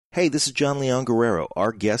Hey, this is John Leon Guerrero.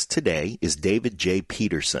 Our guest today is David J.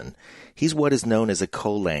 Peterson. He's what is known as a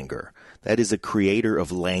co-langer. That is a creator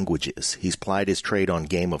of languages. He's plied his trade on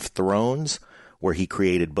Game of Thrones, where he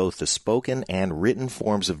created both the spoken and written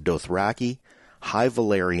forms of Dothraki, High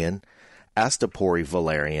Valyrian, Astapori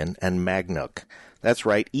Valyrian, and Magnuk. That's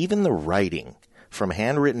right, even the writing. From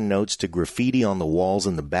handwritten notes to graffiti on the walls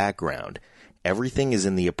in the background, everything is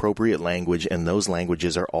in the appropriate language, and those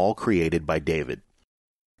languages are all created by David.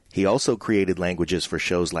 He also created languages for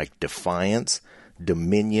shows like Defiance,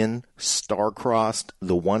 Dominion, Star-Crossed,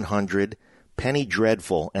 The 100, Penny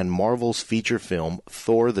Dreadful, and Marvel's feature film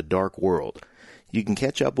Thor: The Dark World. You can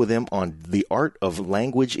catch up with him on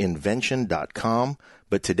theartoflanguageinvention.com,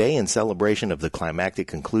 but today, in celebration of the climactic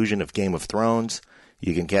conclusion of Game of Thrones,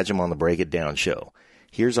 you can catch him on the Break It Down show.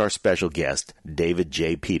 Here's our special guest, David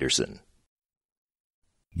J. Peterson.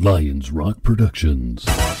 Lions Rock Productions.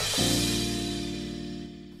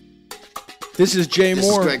 This is Jay Moore.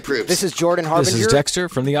 This is Greg Proops. This is Jordan Harbinger. This is Dexter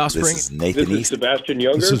from The Offspring. This is Nathan This is East. Sebastian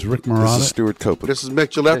Younger. This is Rick Marotta. This is Stuart Copeland. This is Mick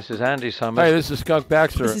Gillette. This is Andy Summers. Hey, this is Skunk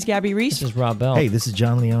Baxter. This is Gabby Reese. This is Rob Bell. Hey, this is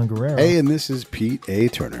John Leon Guerrero. Hey, and this is Pete A.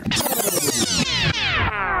 Turner.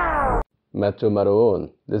 Metro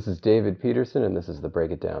Maroon. This is David Peterson, and this is the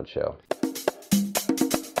Break It Down Show.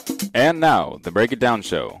 And now, the Break It Down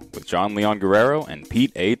Show with John Leon Guerrero and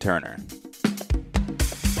Pete A. Turner.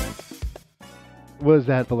 Was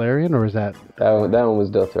that Valyrian or is that? That one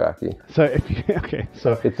was Dothraki. So if you, okay,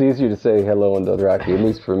 so It's easier to say hello in Dothraki, at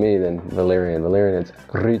least for me, than Valyrian. Valyrian, it's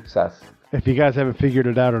Ritsas. if you guys haven't figured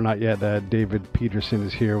it out or not yet, David Peterson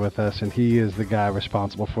is here with us, and he is the guy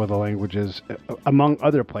responsible for the languages, among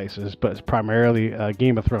other places, but it's primarily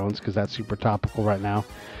Game of Thrones because that's super topical right now.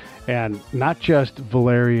 And not just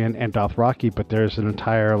Valyrian and Dothraki, but there's an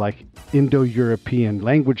entire Indo-European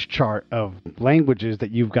language chart of languages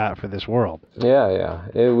that you've got for this world. Yeah.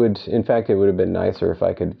 In fact, it would have been nicer if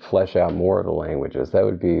I could flesh out more of the languages. That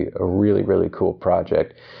would be a really, really cool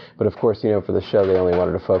project. But of course, for the show, they only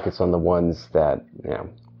wanted to focus on the ones that,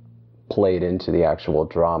 played into the actual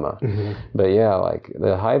drama. Mm-hmm. But yeah,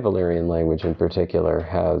 the High Valyrian language in particular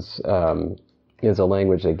is a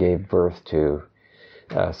language that gave birth to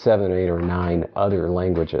 7, 8, or 9 other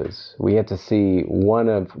languages. We get to see one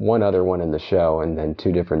other one in the show, and then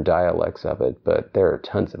 2 different dialects of it. But there are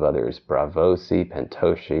tons of others: Bravosi,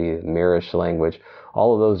 Pentoshi, Mirish language.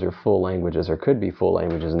 All of those are full languages, or could be full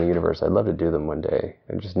languages in the universe. I'd love to do them one day.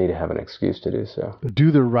 I just need to have an excuse to do so.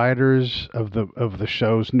 Do the writers of the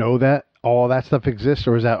shows know that all that stuff exists,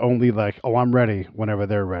 or is that only I'm ready whenever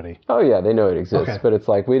they're ready? Oh yeah, they know it exists, okay. But it's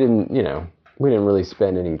we didn't really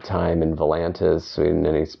spend any time in Volantis. We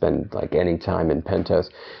didn't spend any time in Pentos.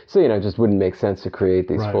 So, it just wouldn't make sense to create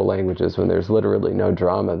these full languages when there's literally no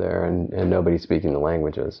drama there and nobody speaking the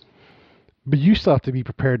languages. But you still have to be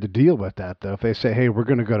prepared to deal with that, though. If they say, hey, we're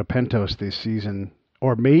going to go to Pentos this season,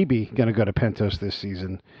 or maybe going to go to Pentos this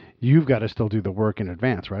season, you've got to still do the work in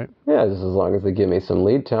advance, right? Yeah, just as long as they give me some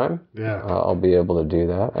lead time, I'll be able to do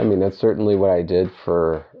that. I mean, that's certainly what I did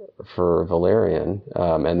for Valyrian,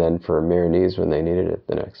 and then for Myronese when they needed it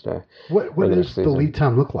the next day. What does the lead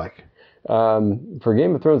time look like? For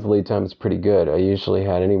Game of Thrones, the lead time is pretty good. I usually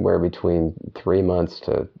had anywhere between 3 months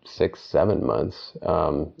to 6, 7 months.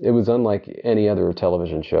 It was unlike any other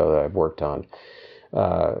television show that I've worked on.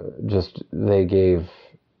 They gave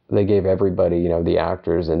everybody, the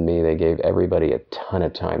actors and me, they gave everybody a ton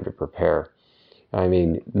of time to prepare. I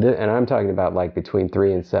mean, and I'm talking about between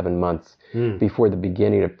 3 and 7 months before the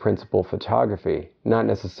beginning of principal photography, not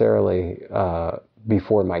necessarily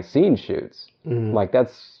before my scene shoots.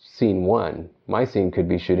 That's scene 1. My scene could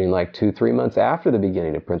be shooting 2-3 months after the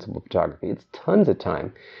beginning of principal photography. It's tons of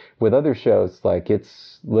time. With other shows,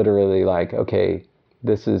 it's literally okay,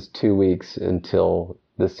 this is 2 weeks until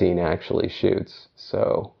the scene actually shoots.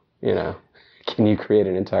 So, can you create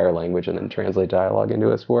an entire language and then translate dialogue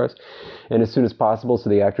into us for us? And as soon as possible so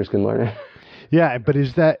the actors can learn it. Yeah, but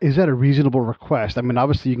is that a reasonable request? I mean,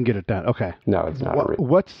 obviously you can get it done. Okay. No, it's not.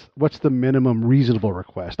 What's the minimum reasonable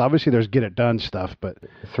request? Obviously there's get it done stuff, but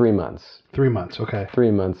 3 months. 3 months, okay.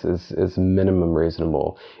 3 months is minimum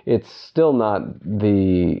reasonable. It's still not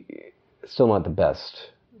the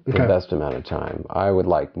best. The best amount of time. I would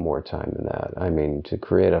like more time than that. I mean, to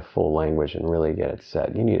create a full language and really get it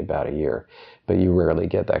set, you need about a year, but you rarely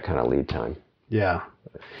get that kind of lead time. Yeah.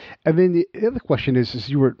 And then the other question is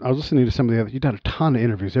I was listening to some of the other, you done a ton of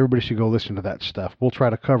interviews. Everybody should go listen to that stuff. We'll try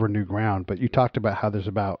to cover new ground, but you talked about how there's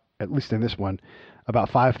about, at least in this one, about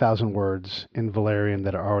 5,000 words in Valyrian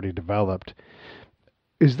that are already developed.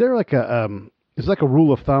 Is there is It's like a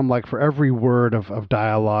rule of thumb, like for every word of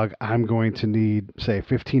dialogue, I'm going to need, say,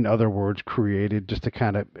 15 other words created just to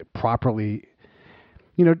kind of properly,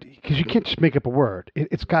 because you can't just make up a word.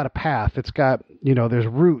 It's got a path. It's got, there's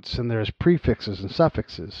roots and there's prefixes and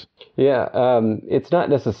suffixes. Yeah, it's not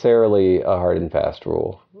necessarily a hard and fast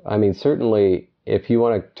rule. I mean, certainly, if you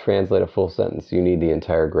want to translate a full sentence, you need the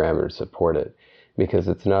entire grammar to support it. Because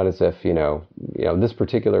it's not as if, this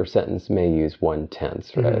particular sentence may use one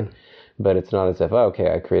tense, right? Mm-hmm. But it's not as if,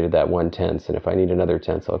 okay, I created that one tense, and if I need another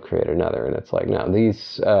tense, I'll create another. And it's like, no,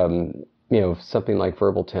 these, something like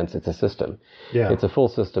verbal tense, it's a system. Yeah. It's a full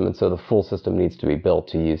system, and so the full system needs to be built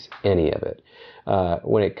to use any of it.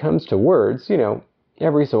 When it comes to words,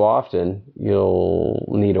 every so often you'll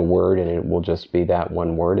need a word, and it will just be that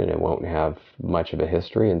one word, and it won't have much of a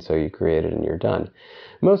history, and so you create it and you're done.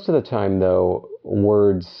 Most of the time, though,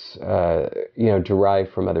 words,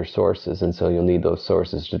 derive from other sources, and so you'll need those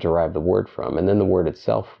sources to derive the word from. And then the word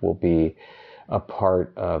itself will be a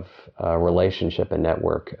part of a relationship, a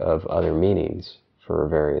network of other meanings for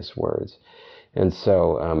various words. And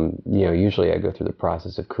so, usually I go through the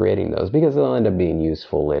process of creating those because they'll end up being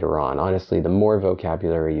useful later on. Honestly, the more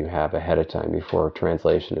vocabulary you have ahead of time before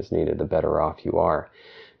translation is needed, the better off you are.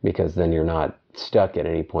 Because then you're not stuck at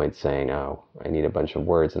any point saying, oh, I need a bunch of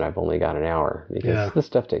words and I've only got an hour. Because this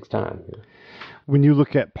stuff takes time. When you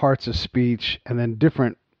look at parts of speech and then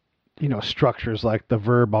different, structures, like the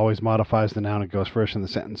verb always modifies the noun and goes first in the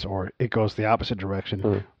sentence, or it goes the opposite direction.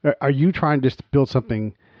 Mm-hmm. Are you trying just to build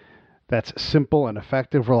something that's simple and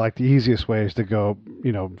effective, or like the easiest way is to go,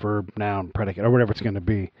 verb, noun, predicate, or whatever it's going to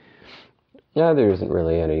be? Yeah, there isn't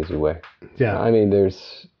really an easy way. Yeah. I mean,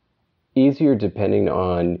 there's easier depending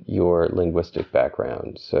on your linguistic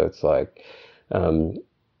background. So it's like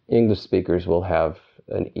English speakers will have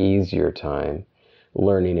an easier time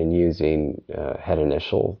learning and using head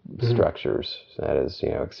initial structures. That is,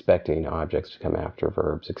 expecting objects to come after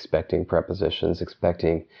verbs, expecting prepositions,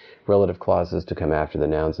 expecting relative clauses to come after the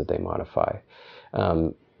nouns that they modify.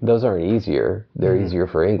 Those aren't easier. They're easier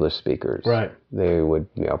for English speakers. Right. They would,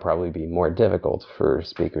 probably be more difficult for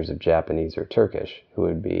speakers of Japanese or Turkish, who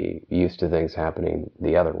would be used to things happening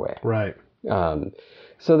the other way. Right.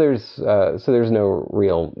 So there's no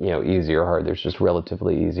real, easy or hard. There's just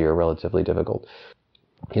relatively easy or relatively difficult.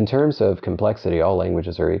 In terms of complexity, all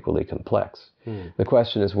languages are equally complex. The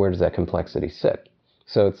question is, where does that complexity sit?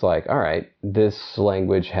 So it's like, all right, this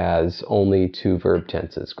language has only 2 verb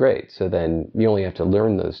tenses. Great. So then you only have to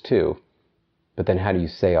learn those 2. But then how do you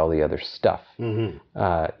say all the other stuff? You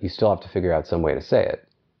still have to figure out some way to say it.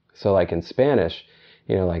 So like in Spanish,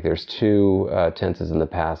 there's 2 tenses in the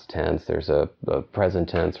past tense. There's a present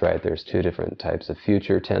tense, right? There's 2 different types of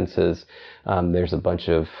future tenses. There's a bunch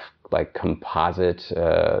of composite,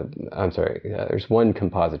 there's one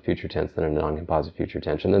composite future tense and a non-composite future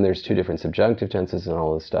tense, and then there's 2 different subjunctive tenses, and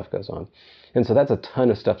all this stuff goes on. And so that's a ton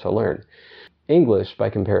of stuff to learn. English, by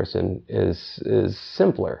comparison, is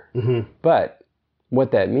simpler. But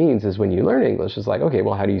what that means is when you learn English, it's like, okay,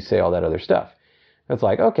 well, how do you say all that other stuff? It's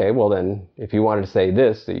like, okay, well then, if you wanted to say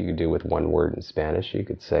this, that you could do with one word in Spanish, you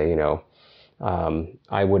could say,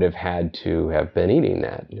 I would have had to have been eating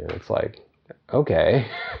that. It's like, okay,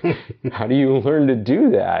 how do you learn to do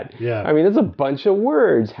that? Yeah. I mean, it's a bunch of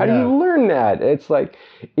words. How do you learn that? It's like,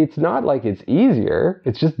 it's not like it's easier.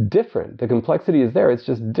 It's just different. The complexity is there. It's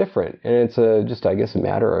just different. And it's just, I guess, a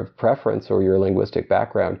matter of preference or your linguistic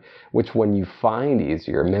background, which one you find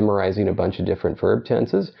easier, memorizing a bunch of different verb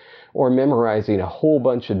tenses or memorizing a whole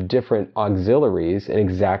bunch of different auxiliaries and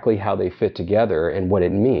exactly how they fit together and what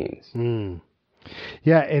it means.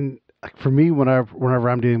 Yeah, and for me, whenever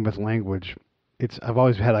I'm dealing with language, I've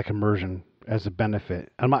always had like immersion as a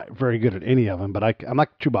benefit. I'm not very good at any of them, but I'm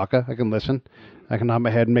like Chewbacca. I can listen. I can nod my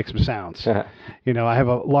head and make some sounds. I have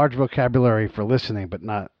a large vocabulary for listening, but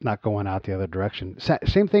not going out the other direction.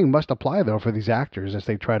 Same thing must apply though for these actors as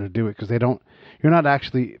they try to do it, because you're not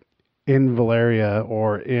actually in Valyria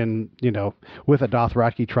or in, with a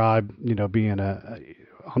Dothraki tribe, being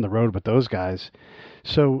on the road with those guys.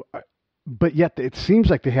 So, but yet it seems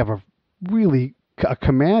like they have a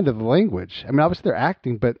command of the language. I mean, obviously they're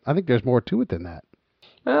acting, but I think there's more to it than that.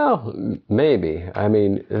 Well, maybe. I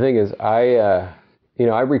mean, the thing is, I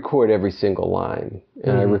record every single line,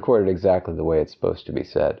 and I record it exactly the way it's supposed to be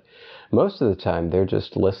said. Most of the time, they're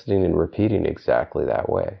just listening and repeating exactly that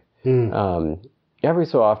way. Every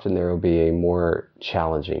so often, there will be a more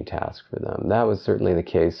challenging task for them. That was certainly the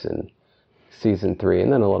case in Season 3,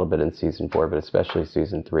 and then a little bit in Season 4, but especially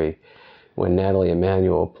Season 3. When Natalie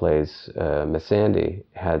Emanuel plays Missandei,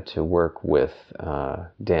 had to work with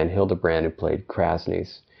Dan Hildebrand, who played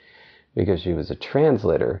Krasny's, because she was a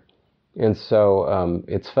translator, And so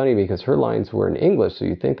it's funny because her lines were in English, so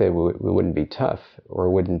you'd think they wouldn't be tough or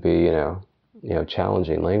wouldn't be,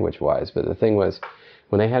 challenging language-wise. But the thing was,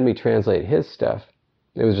 when they had me translate his stuff,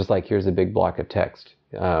 it was just like, here's a big block of text.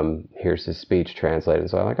 Here's his speech translated.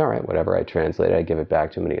 So I'm like, all right, whatever, I translate it, I give it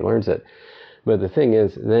back to him, and he learns it. But the thing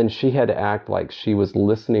is, then she had to act like she was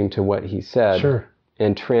listening to what he said. Sure.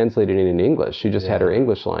 And translated it in English. She just had her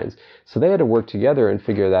English lines. So they had to work together and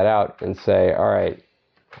figure that out and say, all right,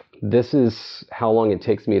 this is how long it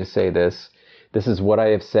takes me to say this. This is what I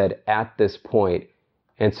have said at this point.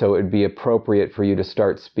 And so it would be appropriate for you to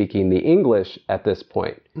start speaking the English at this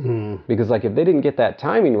point. Mm-hmm. Because like if they didn't get that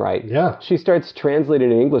timing right, she starts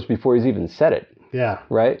translating in English before he's even said it. Yeah.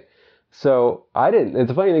 Right? So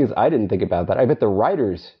the funny thing is I didn't think about that. I bet the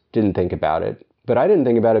writers didn't think about it. But I didn't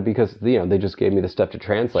think about it because, they just gave me the stuff to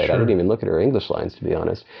translate. Sure. I didn't even look at her English lines, to be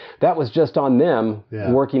honest. That was just on them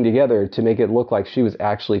working together to make it look like she was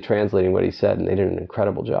actually translating what he said, and they did an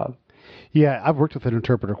incredible job. Yeah, I've worked with an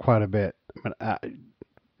interpreter quite a bit,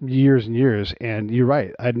 years and years, and you're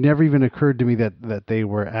right. It never even occurred to me that they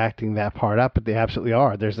were acting that part up, but they absolutely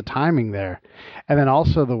are. There's the timing there. And then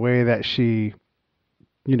also the way that she,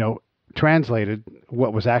 translated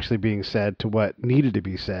what was actually being said to what needed to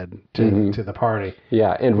be said to the party.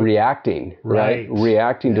 Yeah, and reacting, right?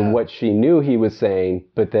 Reacting to what she knew he was saying,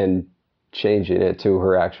 but then changing it to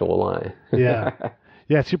her actual line. Yeah,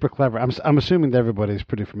 it's super clever. I'm assuming that everybody's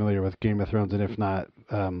pretty familiar with Game of Thrones, and if not,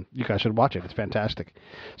 you guys should watch it. It's fantastic.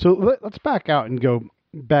 So let's back out and go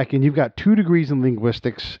back in. You've got 2 degrees in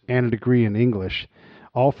linguistics and a degree in English,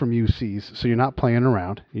 all from UCs, so you're not playing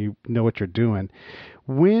around. You know what you're doing.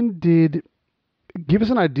 Give us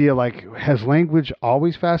an idea, like, has language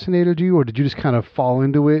always fascinated you, or did you just kind of fall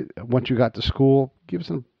into it once you got to school? Give us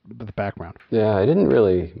the background. Yeah, I didn't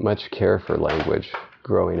really much care for language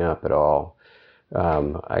growing up at all.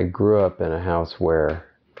 I grew up in a house where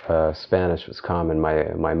Spanish was common.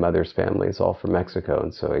 My mother's family is all from Mexico,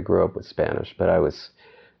 and so I grew up with Spanish, but I was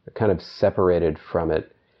kind of separated from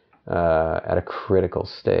it at a critical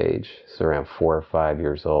stage, so around 4 or 5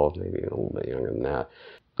 years old, maybe a little bit younger than that.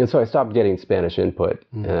 And so I stopped getting Spanish input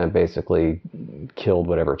and I basically killed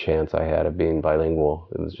whatever chance I had of being bilingual.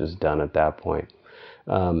 It was just done at that point.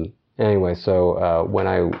 Anyway, so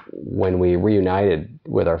when we reunited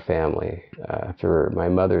with our family after my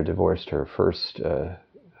mother divorced her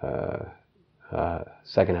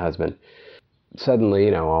second husband,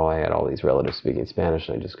 suddenly, I had all these relatives speaking Spanish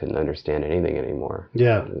and I just couldn't understand anything anymore.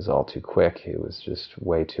 Yeah. It was all too quick. It was just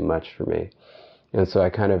way too much for me. And so I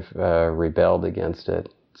kind of rebelled against it.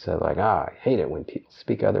 Said I hate it when people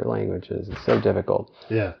speak other languages. It's so difficult.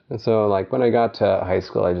 Yeah. And so when I got to high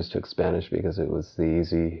school, I just took Spanish because it was the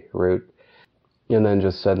easy route. And then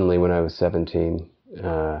just suddenly when I was 17,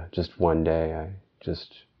 just one day, I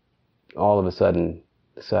just all of a sudden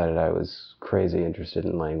decided I was crazy interested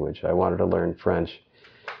in language. I wanted to learn French,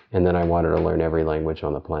 and then I wanted to learn every language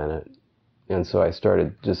on the planet. And so I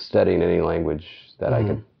started just studying any language that I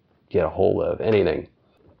could get a hold of, anything.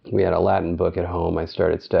 We had a Latin book at home. I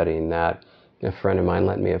started studying that. A friend of mine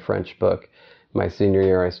lent me a French book. My senior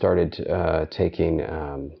year, I started taking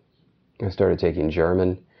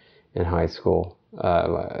German in high school,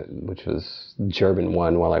 which was German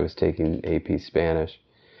 1 while I was taking AP Spanish.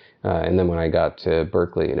 And then when I got to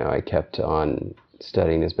Berkeley, I kept on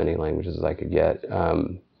studying as many languages as I could get.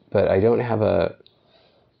 But I don't have a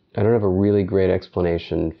really great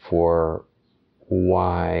explanation for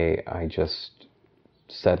why I just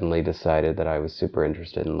suddenly decided that I was super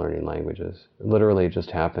interested in learning languages. It literally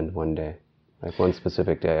just happened one day. One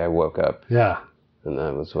specific day I woke up. Yeah. And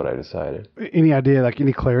that was what I decided. Any idea,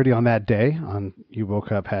 any clarity on that day? You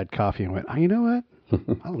woke up, had coffee, and went, you know what?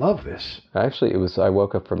 I love this. Actually, I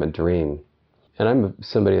woke up from a dream. And I'm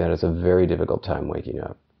somebody that has a very difficult time waking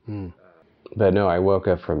up. But no, I woke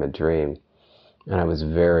up from a dream. And I was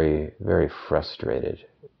very, very frustrated.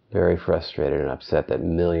 Very frustrated and upset that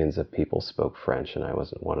millions of people spoke French and I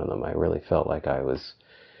wasn't one of them. I really felt like I was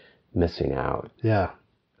missing out. Yeah.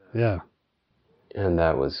 Yeah. And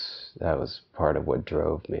that was part of what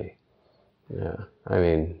drove me. Yeah. I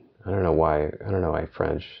don't know why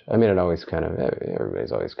French. Everybody's always kind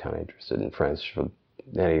of interested in French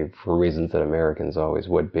for reasons that Americans always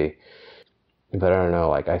would be. But I don't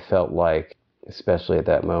know, I felt like, especially at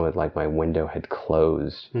that moment, my window had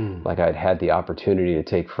closed. I'd had the opportunity to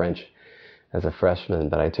take French as a freshman,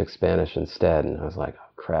 but I took Spanish instead, and I was like,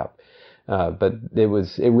 oh, crap. But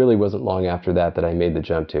it really wasn't long after that I made the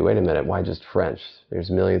jump to, wait a minute, why just French?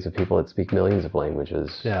 There's millions of people that speak millions of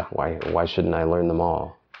languages. Yeah. Why shouldn't I learn them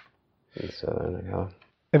all? And so then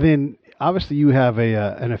And then obviously you have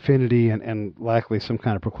an affinity and likely some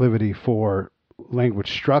kind of proclivity for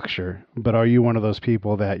language structure, but are you one of those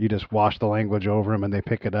people that you just wash the language over them and they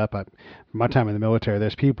pick it up? My time in the military,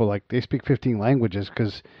 there's people like they speak 15 languages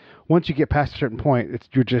because once you get past a certain point,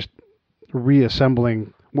 you're just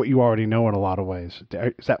reassembling what you already know in a lot of ways.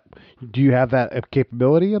 Do you have that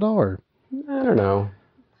capability at all? Or? I don't know.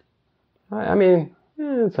 I mean,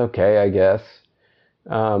 it's okay, I guess.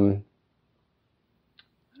 I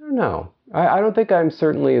don't know. I don't think I'm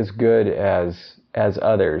certainly as good as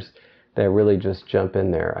others that really just jump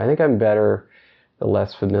in there. I think I'm better the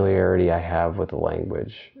less familiarity I have with the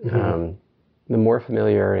language. Mm-hmm. The more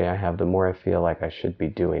familiarity I have, the more I feel like I should be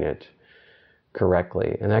doing it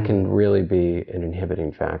correctly. And that can really be an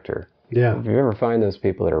inhibiting factor. Yeah. If you ever find those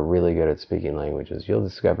people that are really good at speaking languages, you'll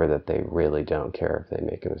discover that they really don't care if they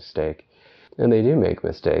make a mistake. And they do make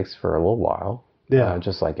mistakes for a little while,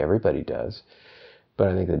 just like everybody does. But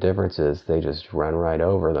I think the difference is they just run right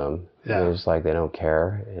over them. Yeah. They're just like, they don't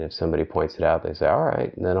care. And if somebody points it out, they say, all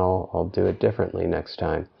right, then I'll do it differently next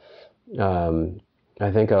time.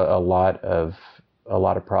 I think a lot of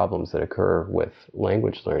problems that occur with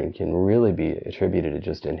language learning can really be attributed to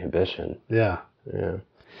just inhibition. Yeah. Yeah.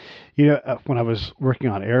 You know, when I was working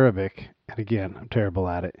on Arabic, and again, I'm terrible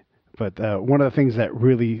at it, but one of the things that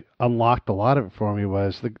really unlocked a lot of it for me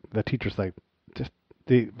was the teacher's like, just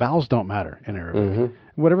the vowels don't matter in Arabic. Mm-hmm.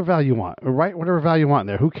 Whatever vowel you want, write whatever vowel you want in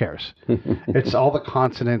there. Who cares? It's all the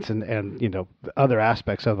consonants and you know the other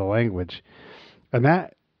aspects of the language, and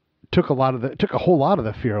that took a whole lot of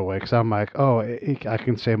the fear away because I'm like, oh, I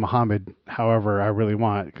can say Muhammad however I really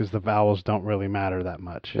want because the vowels don't really matter that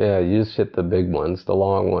much. Yeah, you just hit the big ones, the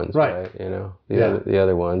long ones, right? You know, the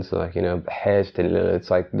other ones like it's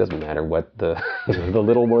like it doesn't matter what the the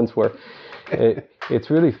little ones were. It's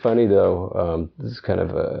really funny though. This is kind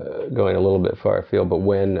of going a little bit far afield, but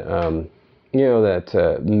when you know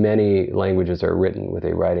that many languages are written with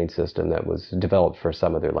a writing system that was developed for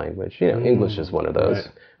some other language. You know, English is one of those.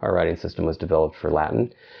 Right. Our writing system was developed for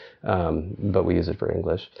Latin, but we use it for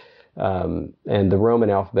English. And the Roman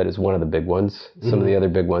alphabet is one of the big ones. Some of the other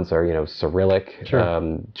big ones are, you know, Cyrillic,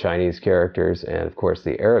 Chinese characters, and of course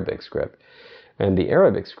the Arabic script. And the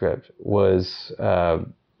Arabic script was,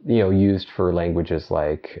 you know, used for languages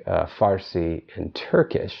like Farsi and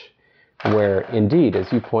Turkish, where indeed,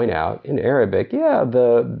 as you point out, in Arabic,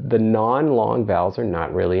 the non-long vowels are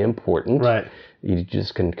not really important. Right. You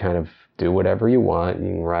just can kind of do whatever you want. You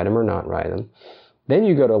can write them or not write them. Then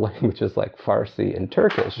you go to languages like Farsi and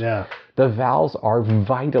Turkish. Yeah. The vowels are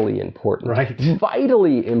vitally important. Right.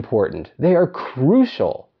 Vitally important. They are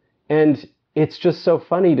crucial. And it's just so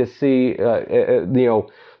funny to see, you know,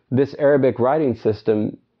 this Arabic writing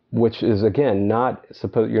system, which is, again,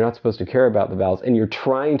 you're not supposed to care about the vowels, and you're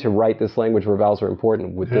trying to write this language where vowels are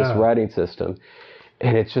important with this writing system,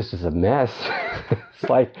 and it's just a mess. It's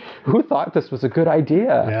like, who thought this was a good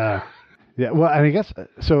idea? Yeah. Yeah, well, and I guess,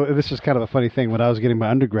 so this is kind of a funny thing. When I was getting my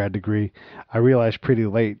undergrad degree, I realized pretty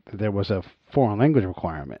late that there was a foreign language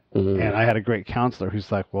requirement, and I had a great counselor who's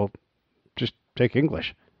like, well, just take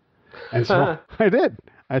English. And so I did.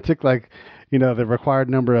 I took the required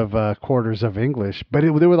number of quarters of English, but they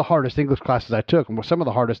were the hardest English classes I took, and some of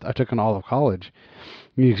the hardest I took in all of college.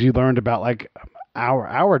 You learned about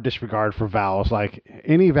our disregard for vowels, like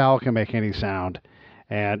any vowel can make any sound,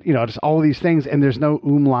 and just all these things, and there's no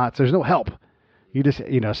umlauts, there's no help. You just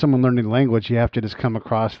someone learning the language, you have to just come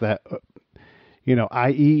across that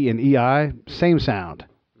IE and EI, same sound.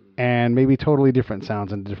 And maybe totally different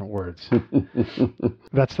sounds in different words.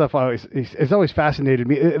 That stuff it's always fascinated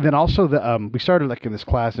me. And then also we started in this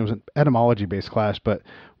class, and it was an etymology-based class, but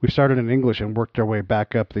we started in English and worked our way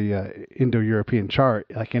back up the Indo-European chart,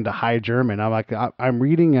 into High German. I'm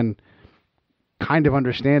reading and kind of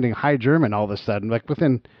understanding High German all of a sudden,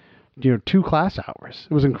 within 2 class hours.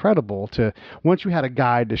 It was incredible once you had a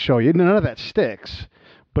guide to show you. None of that sticks.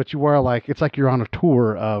 But you are it's like you're on a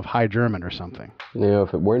tour of High German or something.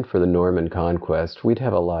 If it weren't for the Norman conquest, we'd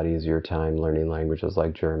have a lot easier time learning languages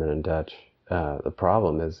like German and Dutch. The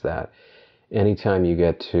problem is that anytime you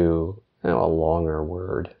get to a longer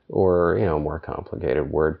word or a more complicated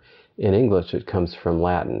word, in English it comes from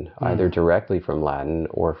Latin, either directly from Latin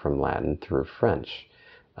or from Latin through French.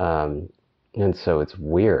 And so it's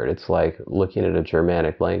weird. It's like looking at a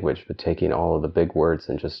Germanic language, but taking all of the big words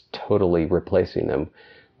and just totally replacing them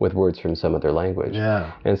with words from some other language.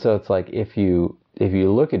 Yeah. And so it's like if you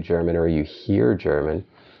look at German or you hear German,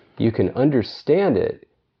 you can understand it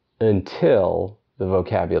until the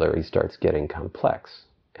vocabulary starts getting complex.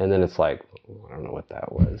 And then it's like, I don't know what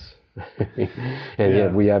that was. And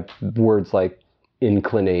yet we have words like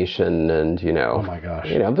inclination, and Oh my gosh.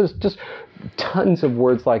 there's just tons of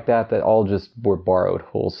words like that all just were borrowed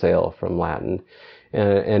wholesale from Latin.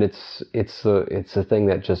 And it's a thing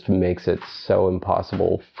that just makes it so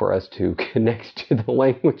impossible for us to connect to the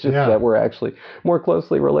languages that we're actually more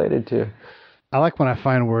closely related to. I like when I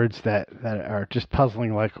find words that are just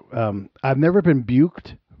puzzling. Like I've never been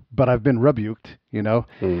buked, but I've been rebuked.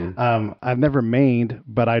 I've never mained,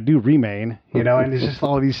 but I do remain. And it's just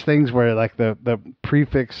all these things where like the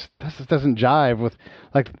prefix doesn't jive with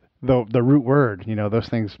like the root word. Those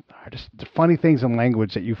things are just funny things in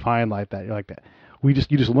language that you find like that. You're like that. You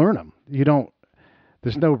just learn them.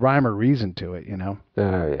 There's no rhyme or reason to it. Oh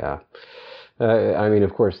yeah. I mean,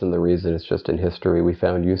 of course, then the reason is just in history we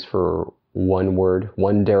found use for one word,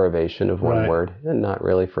 one derivation of one word, and not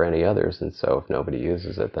really for any others. And so if nobody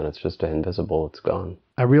uses it, then it's just invisible. It's gone.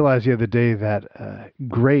 I realized the other day that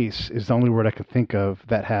grace is the only word I could think of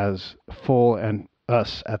that has full and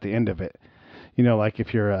us at the end of it. Like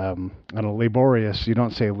if you're laborious, you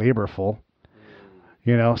don't say laborful.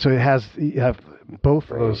 So you have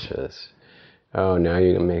both of those. Oh, now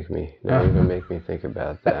you're gonna make me think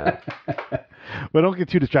about that. Well, don't get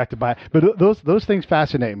too distracted by it. But those things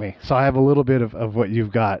fascinate me. So I have a little bit of what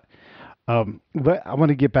you've got. But I want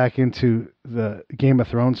to get back into the Game of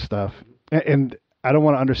Thrones stuff, and I don't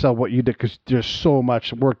want to undersell what you did because there's so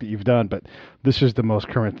much work that you've done. But this is the most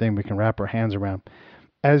current thing we can wrap our hands around.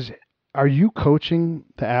 Are you coaching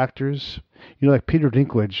the actors? Like Peter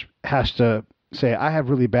Dinklage has to say, I have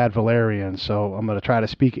really bad Valyrian, so I'm going to try to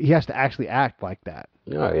speak. He has to actually act like that.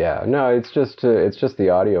 Oh yeah, no, it's just the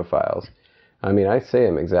audio files. I mean, I say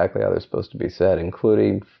them exactly how they're supposed to be said,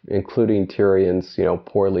 including Tyrion's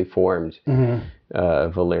poorly formed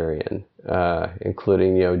Valyrian,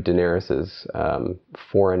 including Daenerys's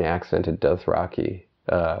foreign accented Dothraki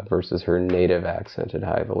versus her native accented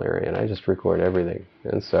High Valyrian. I just record everything,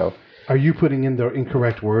 and so. Are you putting in the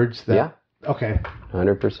incorrect words? Yeah. Okay.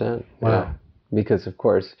 100%. Wow. Yeah. Because of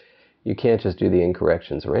course, you can't just do the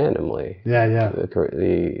incorrections randomly. Yeah.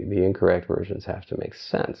 The incorrect versions have to make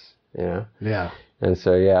sense. Yeah. And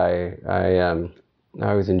so I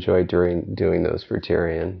always enjoyed doing those for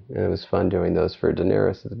Tyrion, and it was fun doing those for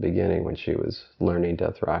Daenerys at the beginning when she was learning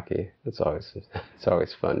Dothraki. It's always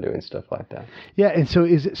fun doing stuff like that. Yeah, and so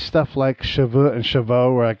is it stuff like cheveux and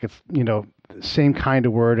chevaux, where like it's same kind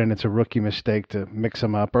of word and it's a rookie mistake to mix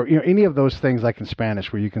them up, or any of those things like in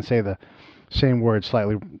Spanish where you can say the same word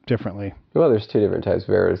slightly differently? Well, there's two different types of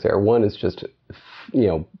errors there. One is just,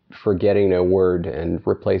 forgetting a word and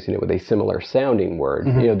replacing it with a similar sounding word.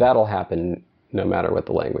 Mm-hmm. That'll happen no matter what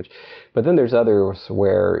the language. But then there's others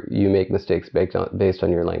where you make mistakes based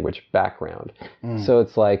on your language background. Mm. So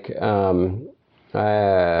it's like,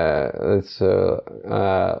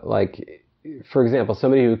 like, for example,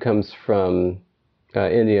 somebody who comes from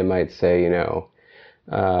India might say,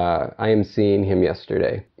 I am seeing him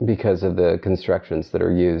yesterday, because of the constructions that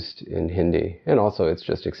are used in Hindi. And also it's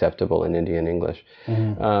just acceptable in Indian English.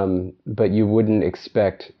 Mm-hmm. But you wouldn't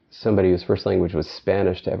expect somebody whose first language was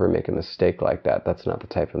Spanish to ever make a mistake like that. That's not the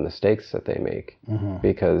type of mistakes that they make. Mm-hmm.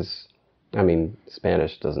 Because,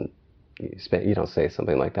 Spanish doesn't, you don't say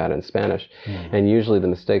something like that in Spanish. Mm-hmm. And usually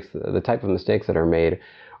the type of mistakes that are made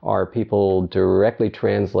are people directly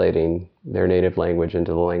translating their native language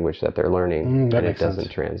into the language that they're learning, and it doesn't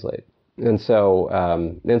translate. And so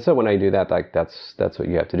when I do that, like that's what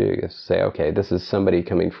you have to do. You have to say, okay, this is somebody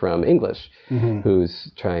coming from English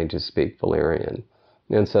who's trying to speak Valyrian.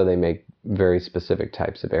 And so they make very specific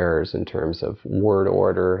types of errors in terms of word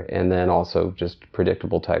order, and then also just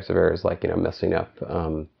predictable types of errors, like messing up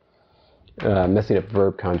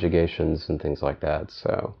verb conjugations and things like that.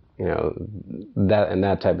 So.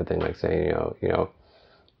 That type of thing, like saying,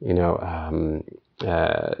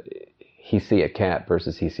 he see a cat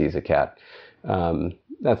versus he sees a cat.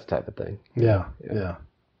 That's the type of thing. Yeah.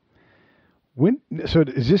 So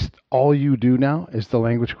is this all you do now, is the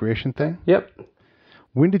language creation thing? Yep.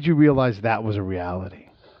 When did you realize that was a reality?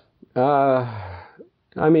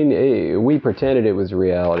 We pretended it was a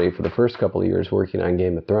reality for the first couple of years working on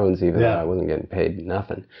Game of Thrones, even though I wasn't getting paid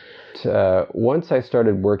nothing. Once I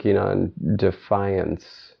started working on Defiance,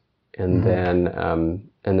 and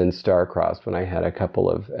then Star-Crossed, when I had a couple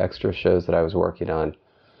of extra shows that I was working on,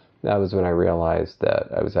 that was when I realized that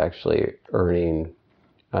I was actually earning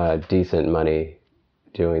decent money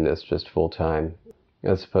doing this just full time,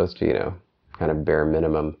 as opposed to kind of bare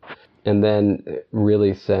minimum. And then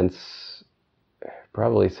really since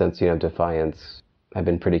Defiance, I've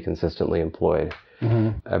been pretty consistently employed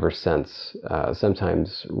ever since.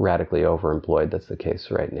 Sometimes radically overemployed. That's the case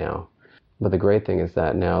right now. But the great thing is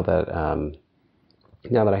that now that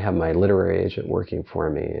now that I have my literary agent working for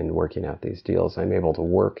me and working out these deals, I'm able to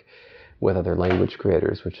work with other language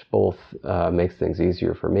creators, which both makes things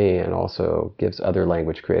easier for me and also gives other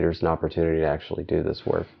language creators an opportunity to actually do this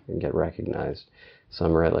work and get recognized. So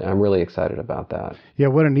I'm really excited about that. Yeah,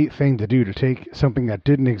 what a neat thing to do, to take something that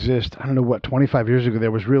didn't exist. I don't know, 25 years ago,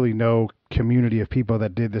 there was really no community of people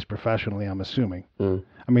that did this professionally, I'm assuming.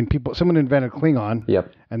 I mean, someone invented Klingon,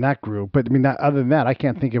 Yep. and that grew. But I mean, other than that, I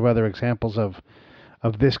can't think of other examples of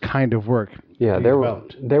this kind of work. Yeah, there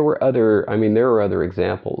were other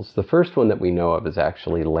examples. The first one that we know of is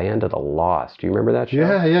actually Land of the Lost. Do you remember that show?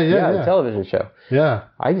 Yeah. The television show. Yeah.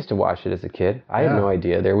 I used to watch it as a kid. I had no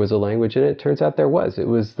idea there was a language in it. Turns out there was. It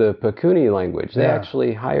was the Pakuni language. They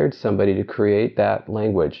actually hired somebody to create that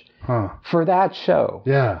language for that show.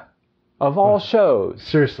 Yeah. Of all shows.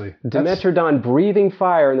 Seriously. Dimetrodon breathing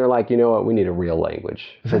fire, and they're like, you know what, we need a real language.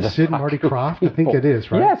 Is that Sid and Marty Krofft? I think it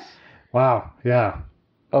is, right? Yes. Wow, yeah.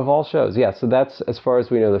 Of all shows, yeah. So that's, as far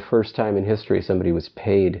as we know, the first time in history somebody was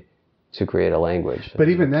paid to create a language. But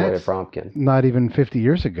even that's Fromkin. Not even 50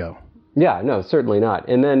 years ago. Yeah, no, certainly not.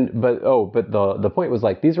 And then, but the point was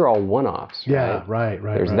like, these are all one-offs, right? Yeah, right.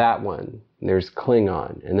 There's that one. There's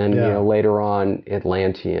Klingon. And then, later on,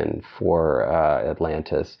 Atlantean for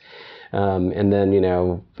Atlantis. And then,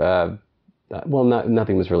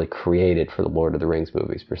 nothing was really created for the Lord of the Rings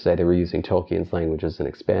movies, per se. They were using Tolkien's languages and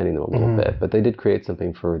expanding them a little bit. But they did create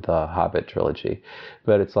something for the Hobbit trilogy.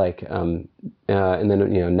 But it's like, and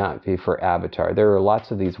then, not be for Avatar. There are lots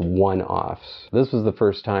of these one-offs. This was the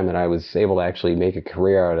first time that I was able to actually make a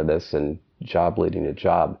career out of this and job leading a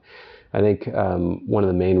job. I think one of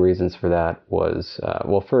the main reasons for that was,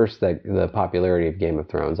 first, that the popularity of Game of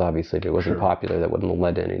Thrones. Obviously, if it wasn't popular, that wouldn't have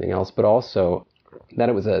led to anything else. But also that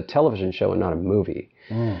it was a television show and not a movie.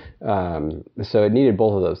 So it needed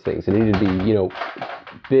both of those things. It needed to be,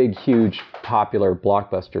 big, huge, popular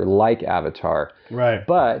blockbuster like Avatar. Right.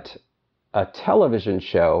 But a television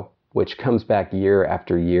show which comes back year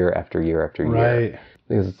after year after year after year. Right.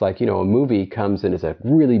 Because it's like, a movie comes in as a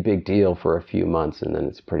really big deal for a few months, and then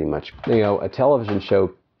it's pretty much, a television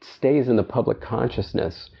show stays in the public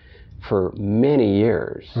consciousness for many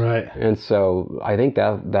years. Right. And so I think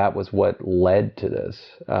that was what led to this.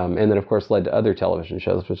 And then, of course, led to other television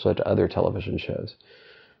shows, which led to other television shows.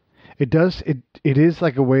 It is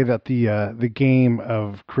like a way that the game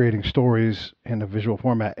of creating stories in a visual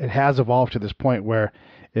format, it has evolved to this point where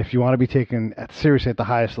if you want to be taken seriously at the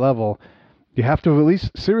highest level, you have to at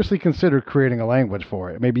least seriously consider creating a language for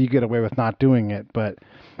it. Maybe you get away with not doing it, but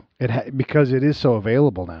because it is so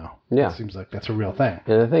available now. Yeah. It seems like that's a real thing.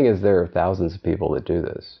 And the thing is, there are thousands of people that do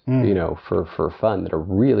this, for fun, that are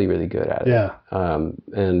really, really good at it. Yeah.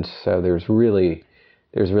 And so there's really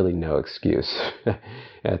no excuse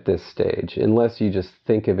at this stage, unless you just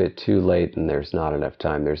think of it too late and there's not enough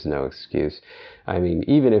time. There's no excuse. I mean,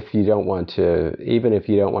 even if you don't want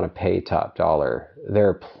to pay top dollar, there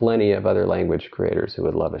are plenty of other language creators who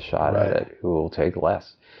would love a shot at it, who will take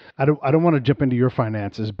less. I don't want to jump into your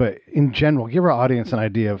finances, but in general, give our audience an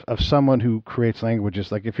idea of someone who creates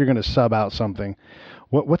languages. Like if you're going to sub out something,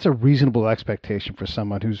 what's a reasonable expectation for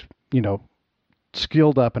someone who's,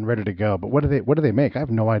 skilled up and ready to go? But what do they make? I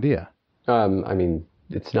have no idea. I mean,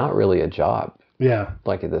 it's not really a job. Yeah.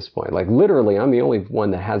 Like at this point, like literally, I'm the only one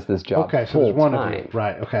that has this job. Okay, so there's one time. of you.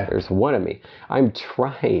 Right. Okay. There's one of me. I'm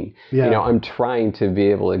trying. Yeah. I'm trying to be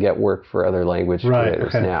able to get work for other language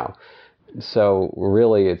creators now. So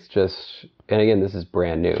really, it's just, and again, this is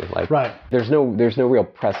brand new. Like, there's no real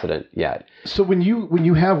precedent yet. So when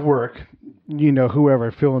you have work,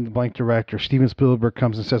 whoever, fill in the blank director, Steven Spielberg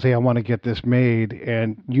comes and says, "Hey, I want to get this made,"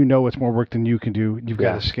 and it's more work than you can do. You've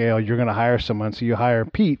got to scale. You're going to hire someone, so you hire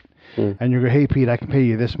Pete, and you go, "Hey, Pete, I can pay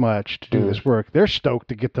you this much to do this work." They're stoked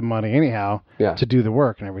to get the money anyhow to do the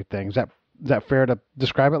work and everything. Is that fair to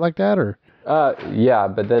describe it like that, or? Yeah,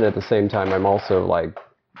 but then at the same time, I'm also like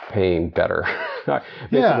paying better.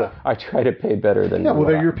 I try to pay better than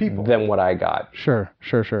they're your people, than what I got. Sure.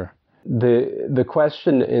 The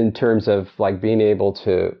question in terms of like being able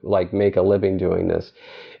to like make a living doing this,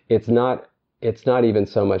 it's not even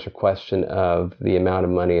so much a question of the amount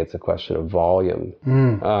of money, it's a question of volume.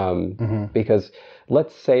 Because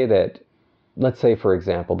let's say for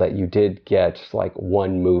example that you did get like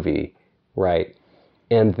one movie, right?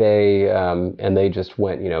 And they just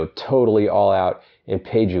went, totally all out and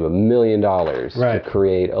paid you $1 million to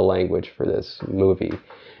create a language for this movie.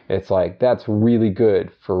 It's like, that's really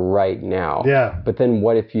good for right now. Yeah. But then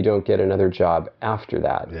what if you don't get another job after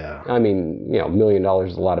that? Yeah. I mean, $1 million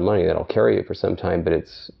is a lot of money that'll carry you for some time, but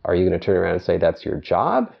are you going to turn around and say that's your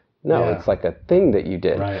job? No, it's like a thing that you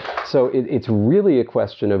did. Right. So it's really a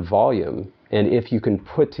question of volume. And if you can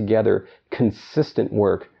put together consistent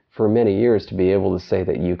work for many years to be able to say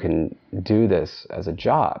that you can do this as a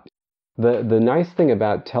job. The nice thing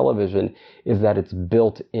about television is that it's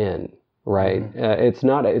built in, right? It's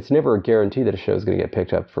never a guarantee that a show is going to get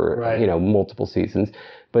picked up for multiple seasons.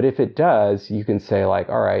 But if it does, you can say like,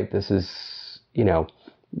 all right, this is,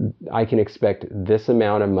 I can expect this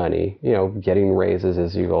amount of money, getting raises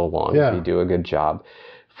as you go along if you do a good job,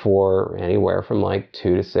 for anywhere from like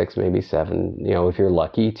 2 to 6, maybe 7, if you're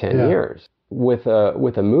lucky, 10 years. With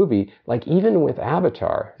a movie, like even with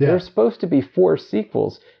Avatar, there's supposed to be 4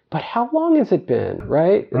 sequels, but how long has it been,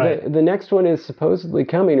 right? The next one is supposedly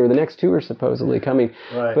coming, or the next 2 are supposedly coming,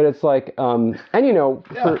 but it's like,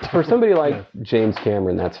 for somebody like James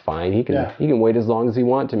Cameron, that's fine. He can wait as long as he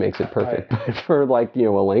wants to makes it perfect. But for like, a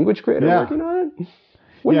language creator working on it,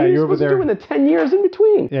 what are you supposed to do in the 10 years in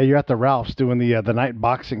between? Yeah, you're at the Ralph's doing the night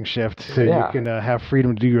boxing shift, so you can have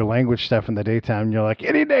freedom to do your language stuff in the daytime. And you're like,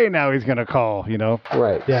 any day now he's going to call,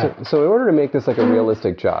 Right. Yeah. So in order to make this like a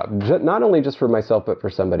realistic job, not only just for myself, but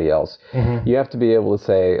for somebody else, you have to be able to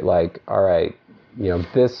say like, all right,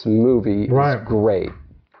 this movie is great,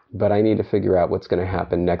 but I need to figure out what's going to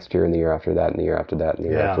happen next year and the year after that and the year after that and the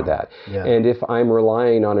year after that. Yeah. And if I'm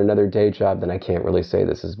relying on another day job, then I can't really say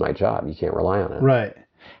this is my job. You can't rely on it. Right.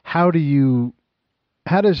 How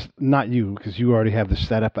does, not you, because you already have this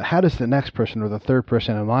set up, but how does the next person or the third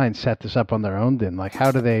person in line set this up on their own then? Like,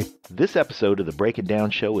 how do they... This episode of the Break It Down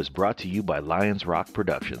Show is brought to you by Lions Rock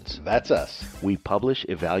Productions. That's us. We publish,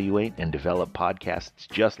 evaluate, and develop podcasts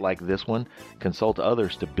just like this one, consult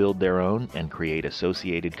others to build their own, and create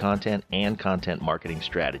associated content and content marketing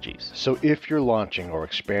strategies. So if you're launching or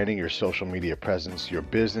expanding your social media presence, your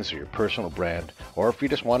business, or your personal brand, or if you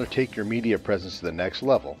just want to take your media presence to the next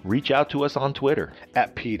level, reach out to us on Twitter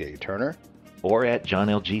at Pete A. Turner or at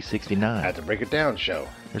JohnLG69 at the Break It Down Show.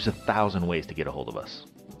 There's 1,000 ways to get a hold of us.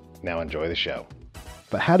 Now enjoy the show.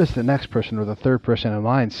 But how does the next person or the third person in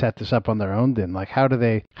line set this up on their own then? Like, how do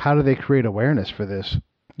they create awareness for this?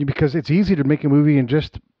 Because it's easy to make a movie and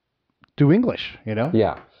just do English,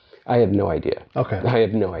 Yeah. I have no idea. Okay. I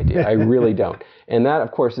have no idea. I really don't. And that,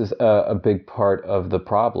 of course, is a big part of the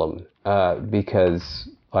problem because,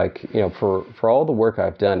 like, for all the work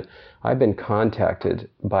I've done, I've been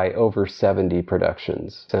contacted by over 70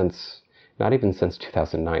 productions not even since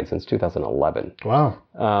 2009, since 2011. Wow.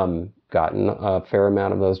 Gotten a fair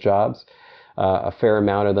amount of those jobs. A fair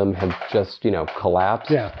amount of them have just, collapsed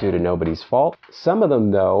due to nobody's fault. Some of them,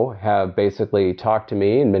 though, have basically talked to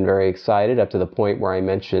me and been very excited up to the point where I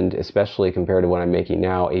mentioned, especially compared to what I'm making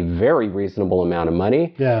now, a very reasonable amount of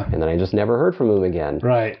money. Yeah. And then I just never heard from them again.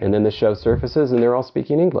 Right. And then the show surfaces and they're all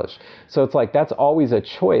speaking English. So it's like that's always a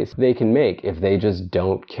choice they can make if they just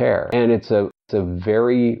don't care. And it's a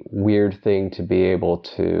very weird thing to be able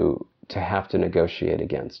to have to negotiate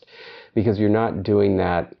against, because you're not doing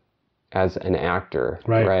that as an actor,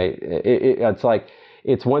 right? It's like,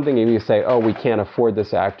 it's one thing if you say, oh, we can't afford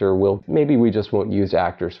this actor, maybe we just won't use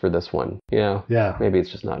actors for this one. Yeah. Maybe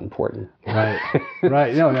it's just not important. Right.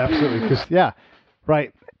 Right. No, absolutely.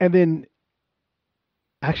 Right. And then,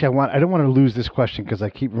 actually, I don't want to lose this question because I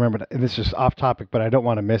keep remembering, and this is off topic, but I don't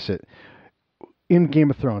want to miss it. In Game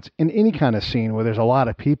of Thrones, in any kind of scene where there's a lot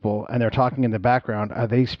of people and they're talking in the background, are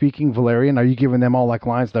they speaking Valyrian? Are you giving them all like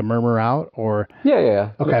lines that murmur out, or?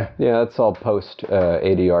 Yeah. Okay. Yeah, that's all post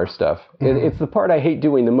ADR stuff. Mm-hmm. It's the part I hate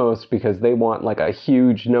doing the most because they want like a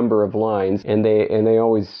huge number of lines, and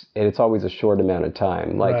it's always a short amount of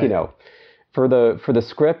time. Like for the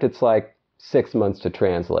script, it's like 6 months to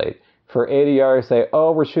translate. For ADR, say,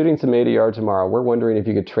 oh, we're shooting some ADR tomorrow. We're wondering if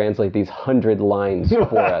you could translate these 100 lines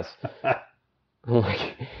for us. I'm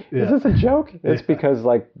like, is this a joke? It's because,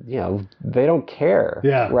 they don't care,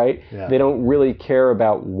 right? Yeah. They don't really care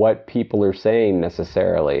about what people are saying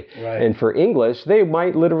necessarily. Right. And for English, they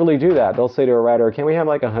might literally do that. They'll say to a writer, can we have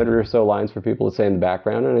like 100 or so lines for people to say in the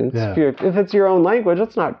background? And if it's your own language,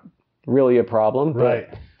 it's not really a problem. Right.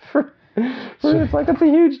 But it's like, it's a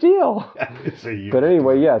huge deal. But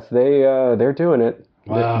anyway, yes, they're doing it.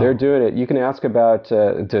 Wow. They're doing it. You can ask about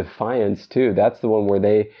Defiance, too. That's the one where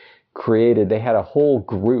they had a whole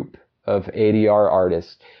group of ADR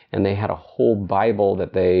artists, and they had a whole Bible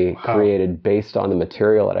that they created based on the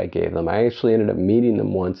material that I gave them. I actually ended up meeting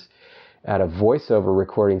them once at a voiceover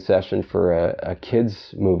recording session for a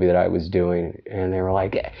kids movie that I was doing, and they were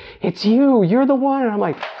like, it's you're the one. And I'm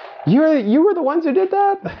like, you were the ones who did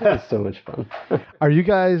that? That's so much fun. Are you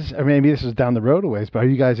guys, maybe this is down the road a ways, but are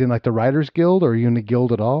you guys in like the Writers Guild, or are you in the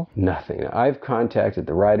guild at all? Nothing. I've contacted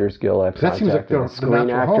the Writers Guild. I've contacted the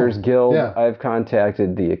Screen Actors Guild. Yeah. I've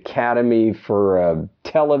contacted the Academy for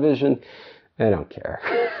Television. I don't care.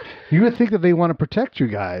 You would think that they want to protect you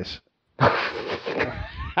guys.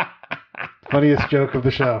 Funniest joke of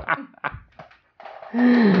the show.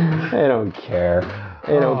 They don't care.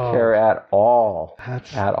 They don't care at all.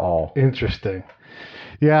 That's at all. Interesting.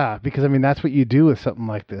 Yeah, because I mean that's what you do with something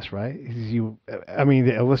like this, right?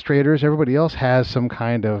 The illustrators, everybody else has some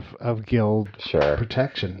kind of guild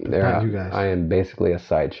protection. Not you guys. I am basically a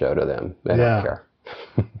sideshow to them. They don't care.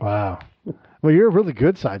 Wow. Well, you're a really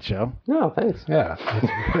good sideshow. No, thanks. Yeah.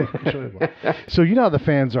 It's really enjoyable. So you know how the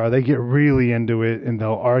fans are. They get really into it, and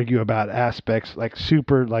they'll argue about aspects like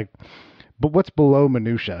super, like, but what's below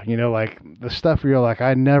minutia? You know, like the stuff where you're like,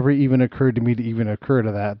 I never even occurred to me to even occur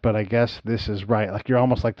to that, but I guess this is right. Like you're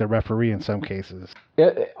almost like the referee in some cases.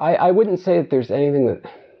 I wouldn't say that there's anything that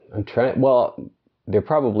I'm trying. Well, there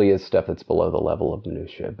probably is stuff that's below the level of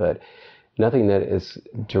minutia, but nothing that is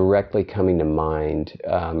directly coming to mind.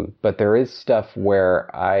 But there is stuff where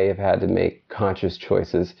I have had to make conscious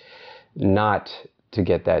choices not to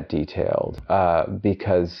get that detailed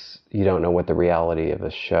because you don't know what the reality of a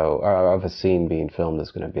show or of a scene being filmed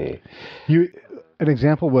is going to be. An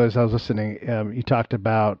example was, I was listening, you talked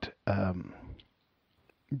about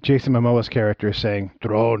Jason Momoa's character saying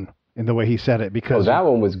throne in the way he said it because that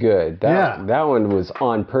one was good. That one was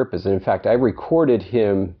on purpose. And in fact, I recorded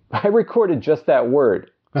just that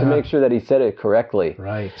word to make sure that he said it correctly.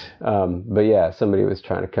 Right. But yeah, somebody was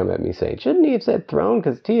trying to come at me saying, shouldn't he have said throne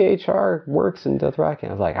because THR works in Dothraki?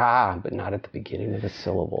 I was like, but not at the beginning of the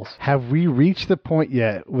syllables. Have we reached the point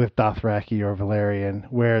yet with Dothraki or Valyrian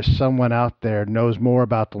where someone out there knows more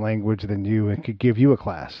about the language than you and could give you a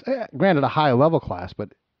class? Granted, a high level class,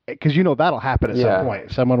 but because you know that'll happen at some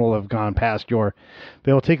point. Someone will have gone past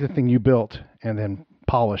they'll take the thing you built and then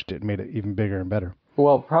polished it and made it even bigger and better.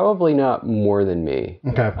 Well, probably not more than me.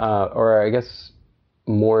 Okay. Or I guess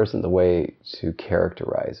more isn't the way to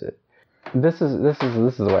characterize it. This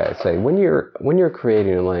is the way I say when you're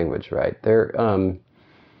creating a language, right?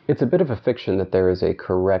 It's a bit of a fiction that there is a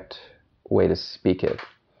correct way to speak it.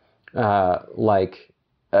 For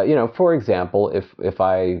example, if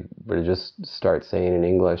I were to just start saying in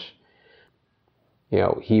English,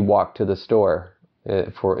 he walked to the store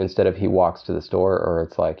instead of he walks to the store, or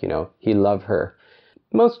it's like, he loved her.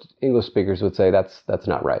 Most English speakers would say that's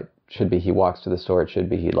not right. It should be he walks to the store. It should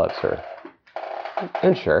be he loves her.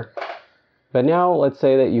 And sure. But now let's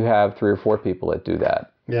say that you have 3 or 4 people that do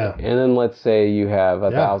that. Yeah. And then let's say you have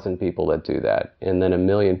 1,000 people that do that, and then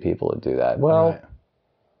 1,000,000 people that do that. Well,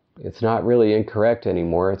 it's not really incorrect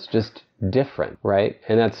anymore. It's just different, right?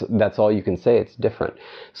 And that's all you can say. It's different.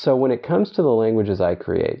 So when it comes to the languages I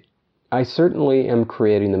create, I certainly am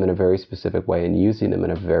creating them in a very specific way and using them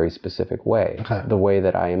in a very specific way, the way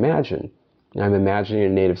that I imagine. I'm imagining a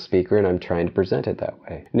native speaker and I'm trying to present it that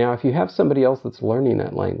way. Now, if you have somebody else that's learning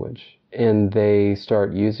that language and they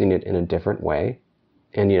start using it in a different way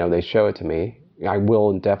and, they show it to me, I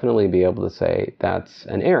will definitely be able to say that's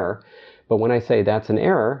an error. But when I say that's an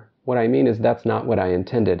error, what I mean is that's not what I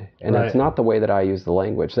intended. And that's not the way that I use the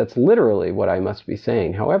language. That's literally what I must be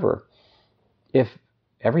saying. However, if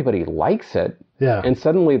everybody likes it, and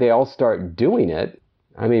suddenly they all start doing it,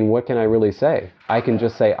 I mean, what can I really say? I can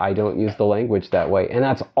just say I don't use the language that way, and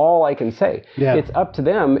that's all I can say. Yeah. It's up to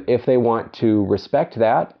them if they want to respect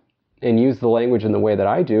that and use the language in the way that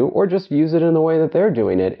I do, or just use it in the way that they're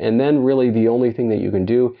doing it. And then really the only thing that you can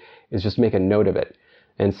do is just make a note of it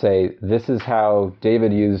and say, this is how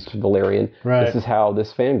David used Valyrian, this is how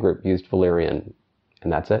this fan group used Valyrian,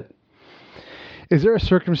 and that's it. Is there a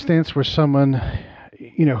circumstance where someone,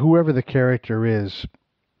 whoever the character is,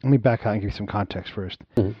 let me back out and give you some context first.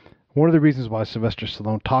 Mm-hmm. One of the reasons why Sylvester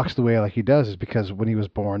Stallone talks the way like he does is because when he was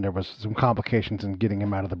born, there was some complications in getting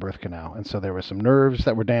him out of the birth canal. And so there were some nerves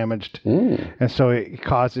that were damaged. And so it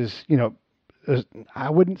causes, I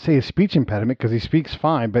wouldn't say a speech impediment because he speaks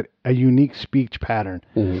fine, but a unique speech pattern.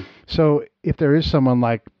 Mm-hmm. So if there is someone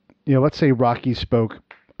like, let's say Rocky spoke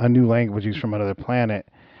a new language, he's from another planet,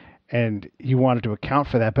 and you wanted to account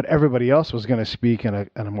for that, but everybody else was going to speak in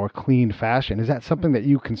a more clean fashion. Is that something that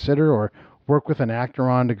you consider or work with an actor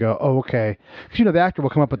on to go, oh, okay? Because, the actor will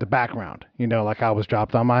come up with the background, like I was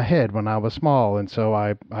dropped on my head when I was small, and so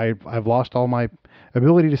I've lost all my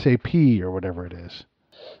ability to say P or whatever it is.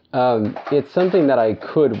 It's something that I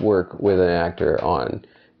could work with an actor on.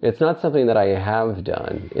 It's not something that I have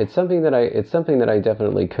done. It's something that I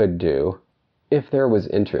definitely could do if there was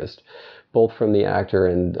interest, both from the actor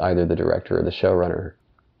and either the director or the showrunner,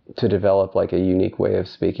 to develop like a unique way of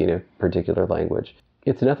speaking a particular language.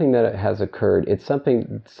 It's nothing that has occurred. It's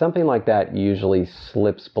something like that usually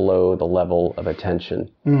slips below the level of attention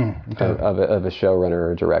of a showrunner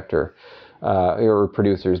or director. or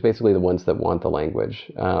producers, basically the ones that want the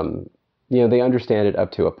language. They understand it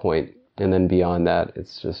up to a point, and then beyond that,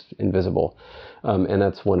 it's just invisible. And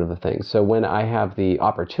that's one of the things. So when I have the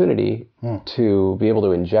opportunity to be able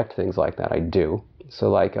to inject things like that, I do. So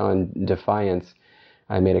like on Defiance,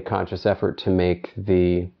 I made a conscious effort to make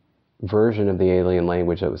the version of the alien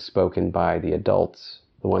language that was spoken by the adults,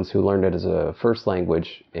 the ones who learned it as a first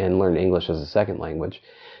language and learned English as a second language,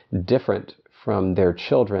 different from their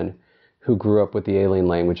children who grew up with the alien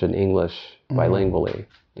language in English bilingually,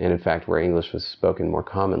 and in fact where English was spoken more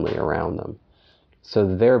commonly around them.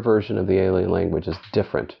 So their version of the alien language is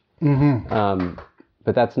different.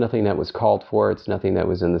 But that's nothing that was called for. It's nothing that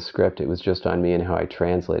was in the script. It was just on me and how I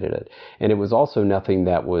translated it. And it was also nothing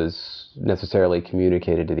that was necessarily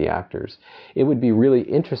communicated to the actors. It would be really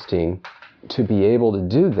interesting to be able to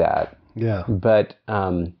do that. Yeah. But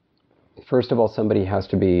first of all, somebody has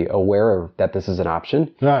to be aware of that this is an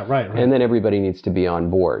option. Right. And then everybody needs to be on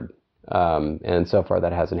board. And so far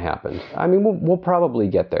that hasn't happened. I mean, we'll probably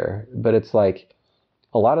get there. But it's like,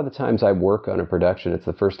 a lot of the times I work on a production, it's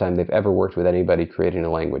the first time they've ever worked with anybody creating a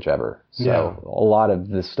language ever. So a lot of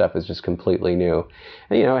this stuff is just completely new.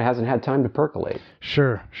 And, it hasn't had time to percolate.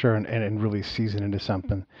 Sure. And really season into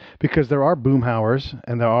something. Because there are boomhowers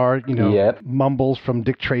and there are, mumbles from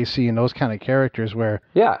Dick Tracy and those kind of characters where...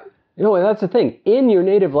 Yeah. And that's the thing. In your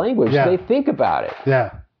native language, they think about it.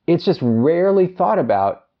 Yeah. It's just rarely thought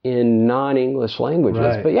about in non-English languages.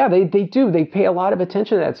 Right. But yeah, they do. They pay a lot of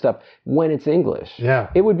attention to that stuff when it's English. Yeah.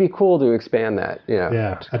 It would be cool to expand that.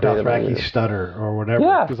 Yeah. A Dothraki stutter or whatever.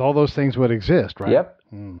 Yeah. Because all those things would exist, right? Yep.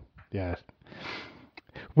 Yeah.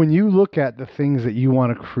 When you look at the things that you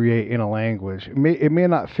want to create in a language, it may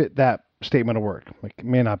not fit that statement of work. Like, it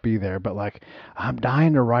may not be there, but like, I'm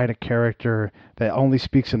dying to write a character that only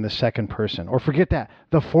speaks in the second person, or forget that,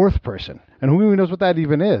 the fourth person. And who even knows what that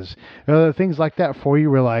even is? Things like that for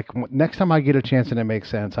you were like, next time I get a chance and it makes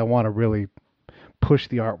sense, I want to really push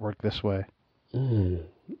the artwork this way. I mean,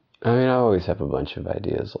 I always have a bunch of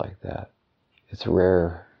ideas like that. It's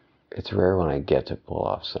rare when I get to pull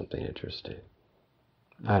off something interesting.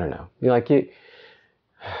 I don't know. I'm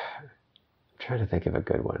trying to think of a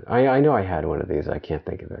good one. I know I had one of these. I can't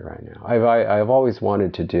think of it right now. I've always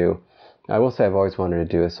wanted to do... I will say I've always wanted to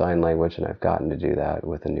do a sign language, and I've gotten to do that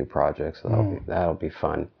with a new project, so that'll be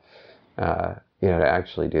fun. To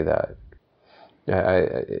actually do that.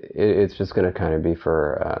 It's just going to kind of be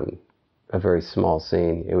for a very small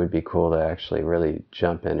scene. It would be cool to actually really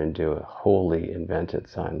jump in and do a wholly invented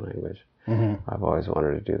sign language. I've always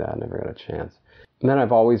wanted to do that. I never got a chance. And then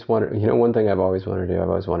I've always wanted, one thing I've always wanted to do, I've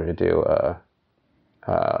always wanted to do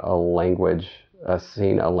a language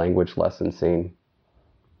lesson scene,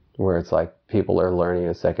 where it's like people are learning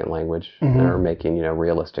a second language and are making,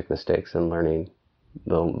 realistic mistakes and learning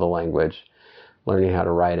the language, learning how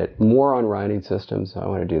to write it. More on writing systems. I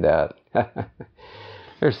want to do that.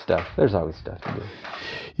 There's always stuff to do.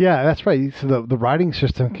 Yeah, that's right. So the writing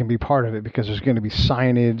system can be part of it because there's going to be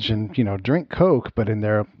signage and, drink Coke, but in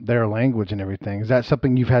their language and everything. Is that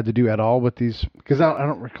something you've had to do at all with these? Because I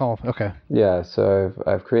don't recall. Okay. Yeah, so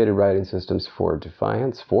I've created writing systems for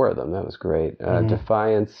Defiance, 4 of them. That was great.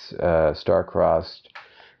 Defiance, Star-Crossed,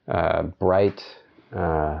 Bright,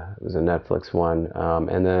 it was a Netflix one,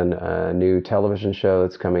 and then a new television show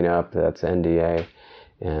that's coming up, that's NDA,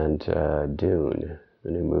 and Dune,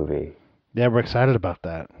 the new movie. Yeah, we're excited about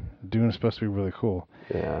that. Dune is supposed to be really cool.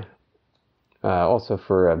 Yeah. Also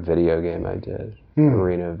for a video game I did,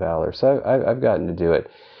 Arena of Valor. So I've gotten to do it.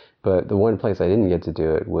 But the one place I didn't get to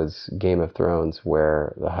do it was Game of Thrones,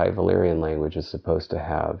 where the High Valyrian language is supposed to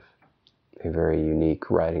have a very unique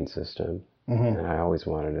writing system. And I always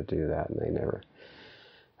wanted to do that, and they never...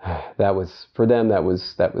 That was, for them, that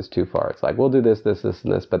was too far. It's like, we'll do this,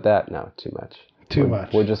 and this, but that, no, too much. Too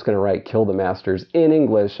much. We're just going to write "Kill the Masters" in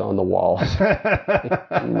English on the walls.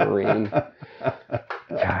 Marine. God,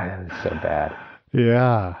 that is so bad.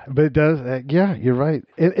 Yeah, but it does. Yeah, you're right.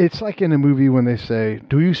 It's like in a movie when they say,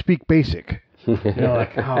 "Do you speak Basic?" You're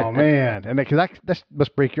like, "Oh man," and because that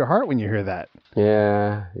must break your heart when you hear that.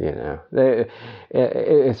 Yeah,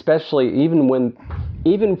 especially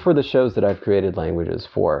even for the shows that I've created languages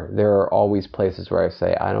for, there are always places where I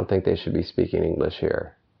say, "I don't think they should be speaking English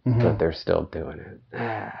here." But they're still doing it.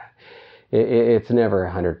 It's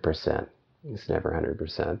never 100%. It's never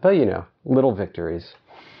 100%. But, little victories.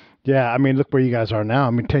 Yeah, I mean, look where you guys are now. I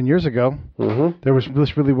mean, 10 years ago,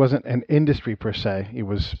 this really wasn't an industry per se. It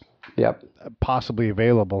was possibly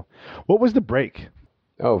available. What was the break?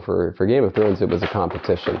 Oh, for Game of Thrones, it was a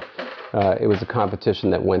competition. It was a competition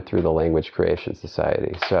that went through the Language Creation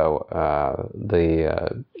Society. So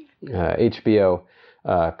the HBO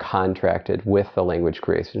contracted with the Language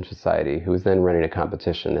Creation Society, who was then running a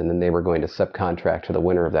competition, and then they were going to subcontract to the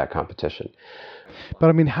winner of that competition. But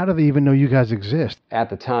I mean, how do they even know you guys exist? At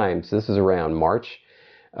the time, so this is around March,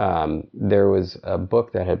 there was a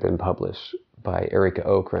book that had been published by Erika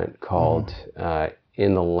Okrent called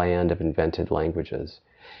In the Land of Invented Languages.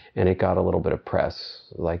 And it got a little bit of press,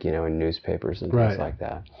 like, in newspapers and things like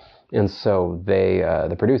that. And so they,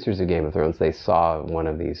 the producers of Game of Thrones, they saw one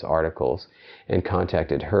of these articles and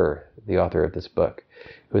contacted her, the author of this book,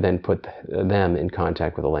 who then put them in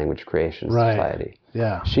contact with the Language Creation Society.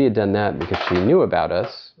 Yeah. She had done that because she knew about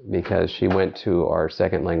us, because she went to our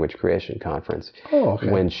second language creation conference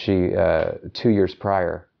when she, 2 years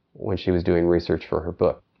prior, when she was doing research for her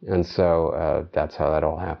book. And so that's how that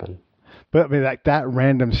all happened. But I mean, like that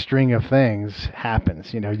random string of things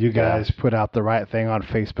happens. You guys put out the right thing on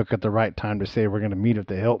Facebook at the right time to say we're going to meet at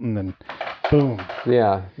the Hilton, and boom.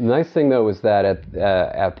 Yeah. The nice thing though was that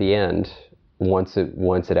at the end, once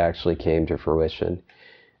it actually came to fruition,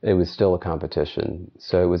 it was still a competition.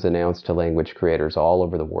 So it was announced to language creators all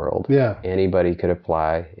over the world. Yeah. Anybody could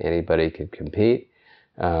apply. Anybody could compete.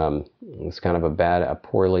 It was kind of a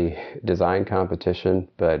poorly designed competition,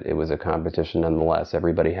 but it was a competition nonetheless.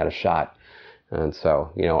 Everybody had a shot. And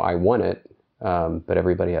so, I won it, but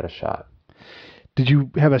everybody had a shot. Did you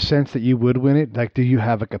have a sense that you would win it? Like, do you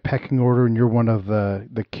have like a pecking order and you're one of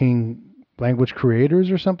the king language creators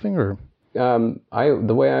or something? Or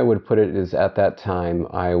the way I would put it is, at that time,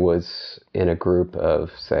 I was in a group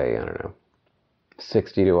of, say,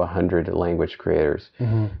 60 to 100 language creators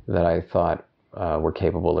that I thought were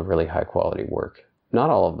capable of really high quality work. Not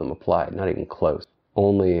all of them applied, not even close.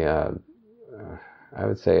 Only, I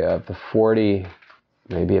would say of the 40,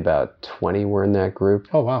 maybe about 20 were in that group.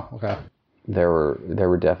 Oh, wow. Okay. There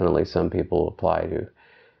were definitely some people who applied who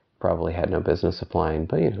probably had no business applying,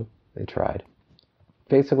 but they tried.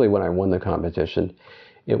 Basically, when I won the competition,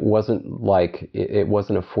 it wasn't it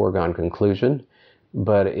wasn't a foregone conclusion,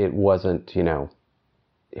 but it wasn't,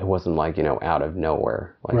 it wasn't like, out of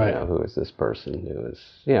nowhere, like, who is this person? Who is,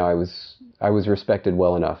 I was respected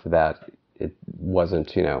well enough that it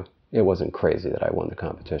wasn't, it wasn't crazy that I won the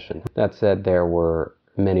competition. That said, there were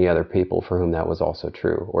many other people for whom that was also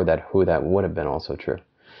true, or that would have been also true.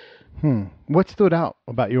 What stood out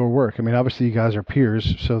about your work? I mean, obviously you guys are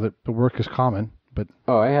peers, so that the work is common, but...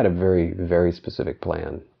 Oh, I had a very, very specific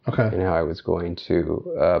plan. Okay. How I was going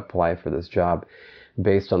to apply for this job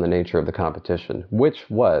based on the nature of the competition, which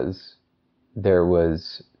was, there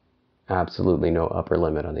was absolutely no upper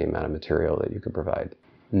limit on the amount of material that you could provide.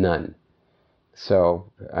 None.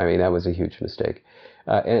 So, I mean, that was a huge mistake.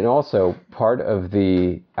 And also, part of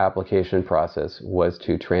the application process was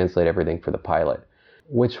to translate everything for the pilot,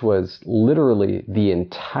 which was literally the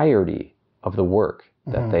entirety of the work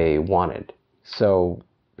that they wanted. So,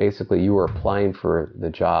 basically, you were applying for the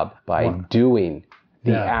job by doing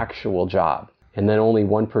the actual job. And then only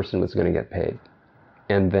one person was going to get paid.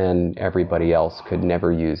 And then everybody else could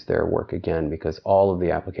never use their work again, because all of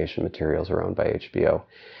the application materials are owned by HBO.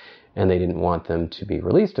 And they didn't want them to be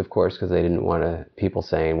released, of course, because they didn't want people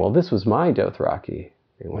saying, well, this was my Dothraki.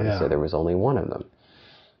 They wanted to say there was only one of them.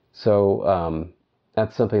 So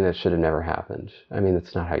that's something that should have never happened. I mean,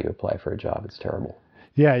 it's not how you apply for a job. It's terrible.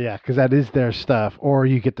 Yeah, because that is their stuff, or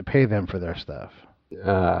you get to pay them for their stuff. If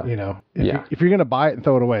you're going to buy it and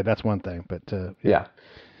throw it away, that's one thing. But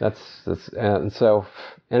that's and so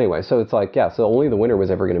anyway, so it's like, so only the winner was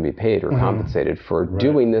ever going to be paid or compensated for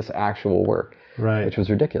doing this actual work, which was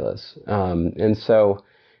ridiculous. And so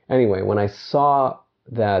anyway, when I saw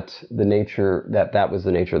that that was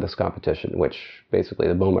the nature of this competition, which basically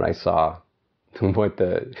the moment I saw what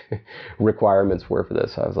the requirements were for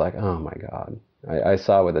this, I was like, oh my God. I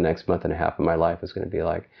saw what the next month and a half of my life was going to be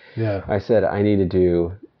like. Yeah. I said, I need to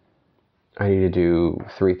do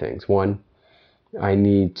three things. One, I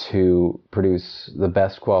need to produce the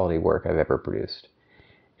best quality work I've ever produced.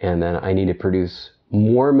 And then I need to produce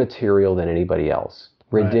more material than anybody else.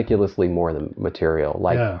 Ridiculously more than material,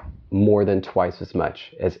 more than twice as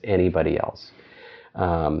much as anybody else.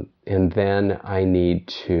 And then I need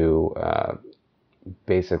to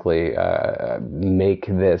basically make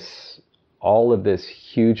all of this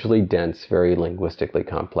hugely dense, very linguistically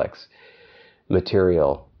complex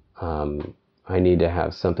material. I need to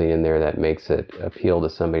have something in there that makes it appeal to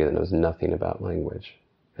somebody that knows nothing about language.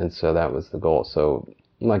 And so that was the goal. So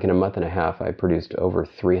like in a month and a half, I produced over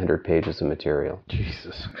 300 pages of material.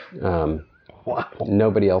 Jesus. Wow.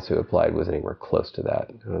 Nobody else who applied was anywhere close to that.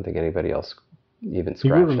 I don't think anybody else even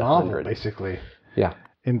scratched 100. You wrote a novel, basically. Yeah.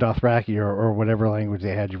 In Dothraki or whatever language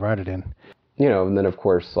they had you write it in. And then of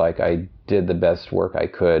course, like, I did the best work I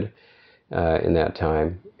could, in that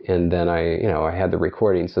time. And then I had the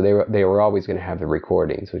recordings, so they were always going to have the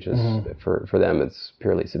recordings, which is for them it's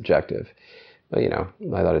purely subjective. But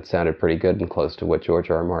I thought it sounded pretty good and close to what George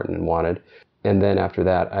R. R. Martin wanted. And then after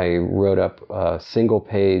that, I wrote up a single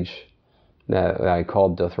page that I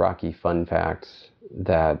called Dothraki Fun Facts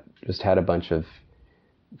that just had a bunch of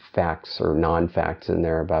facts or non-facts in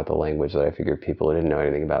there about the language that I figured people who didn't know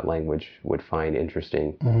anything about language would find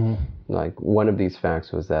interesting. Like one of these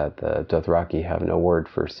facts was that the Dothraki have no word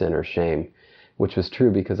for sin or shame, which was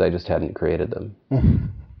true because I just hadn't created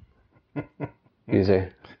them. You see?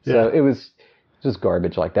 So it was just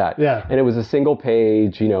garbage like that. Yeah. And it was a single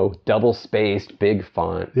page, double spaced, big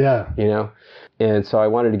font. Yeah. And so I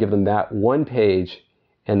wanted to give them that one page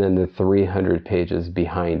and then the 300 pages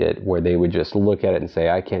behind it where they would just look at it and say,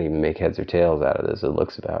 I can't even make heads or tails out of this. It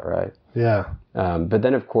looks about right. Yeah. But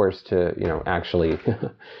then, of course, to, actually,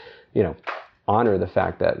 honor the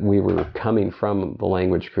fact that we were coming from the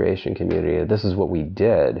language creation community. This is what we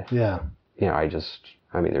did. Yeah.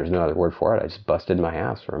 There's no other word for it. I just busted my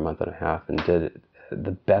ass for a month and a half and did it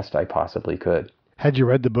the best I possibly could. Had you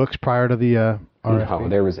read the books prior to the RFP? No,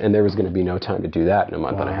 there was going to be no time to do that in a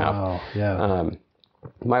month and a half. Wow, yeah.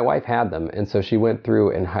 My wife had them, and so she went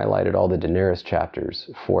through and highlighted all the Daenerys chapters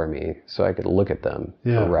for me so I could look at them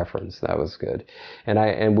for reference. That was good.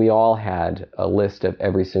 And we all had a list of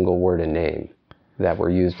every single word and name that were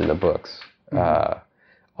used in the books.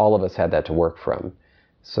 All of us had that to work from.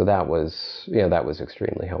 So that was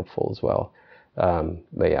extremely helpful as well.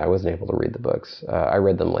 But I wasn't able to read the books. I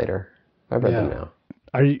read them later. I've read them now.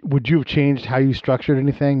 Would you have changed how you structured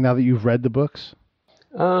anything now that you've read the books?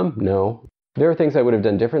 No. There are things I would have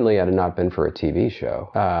done differently had it not been for a TV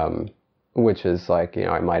show, which is like,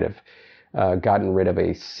 I might have gotten rid of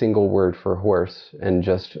a single word for horse and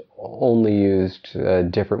just only used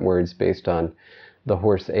different words based on the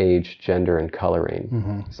horse age, gender, and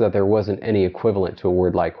coloring, so that there wasn't any equivalent to a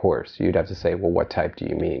word like horse. You'd have to say, well, what type do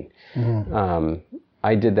you mean?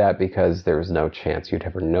 I did that because there was no chance you'd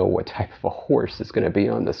ever know what type of a horse is going to be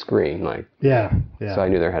on the screen. So I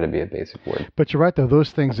knew there had to be a basic word. But you're right, though. Those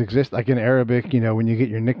things exist. Like in Arabic, when you get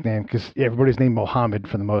your nickname, because everybody's named Mohammed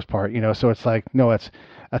for the most part, so it's like, no,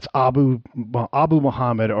 that's Abu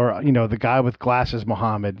Muhammad, or, the guy with glasses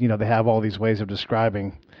Muhammad. They have all these ways of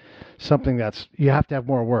describing something you have to have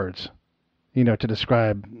more words, to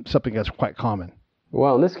describe something that's quite common.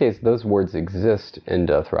 Well, in this case, those words exist in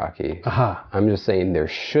Dothraki. I'm just saying there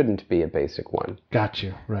shouldn't be a basic one. Got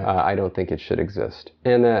you. Right. I don't think it should exist.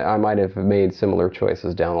 And I might have made similar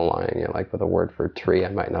choices down the line. Like with a word for tree, I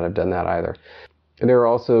might not have done that either. And there are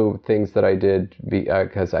also things that I did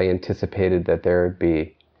because I anticipated that there would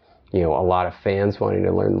be, a lot of fans wanting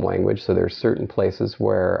to learn the language. So there are certain places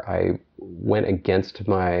where I went against some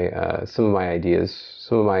of my ideas,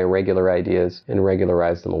 some of my irregular ideas, and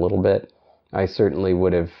regularized them a little bit. I certainly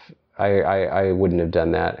would have, I wouldn't have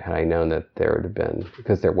done that had I known that there would have been,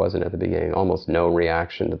 because there wasn't at the beginning, almost no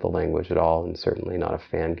reaction to the language at all, and certainly not a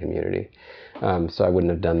fan community. So I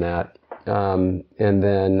wouldn't have done that. And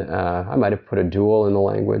then I might have put a dual in the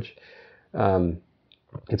language.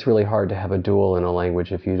 It's really hard to have a dual in a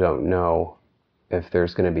language if you don't know if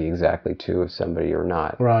there's going to be exactly two of somebody or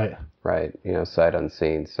not. Right. Right. Sight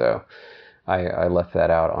unseen. So I left that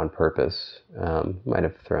out on purpose. Might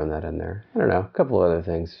have thrown that in there. I don't know. A couple of other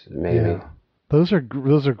things, maybe. Yeah. Those are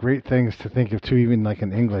great things to think of too, even like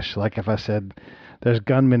in English. Like if I said, there's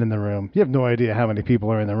gunmen in the room, you have no idea how many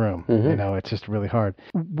people are in the room. It's just really hard.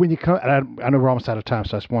 When you come, and I know we're almost out of time,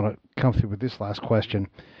 so I just want to come through with this last question.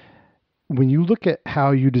 When you look at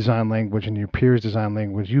how you design language and your peers design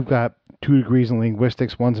language, you've got 2 degrees in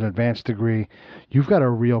linguistics, one's an advanced degree. You've got a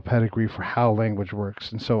real pedigree for how language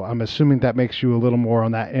works. And so I'm assuming that makes you a little more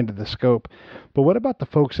on that end of the scope. But what about the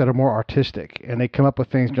folks that are more artistic and they come up with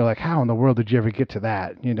things and you're like, how in the world did you ever get to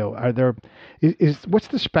that? What's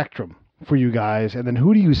the spectrum for you guys? And then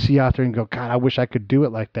who do you see out there and go, God, I wish I could do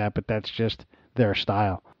it like that, but that's just their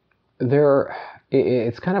style?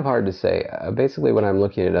 It's kind of hard to say. Basically, when I'm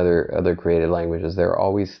looking at other created languages, there are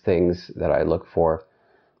always things that I look for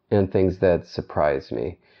and things that surprise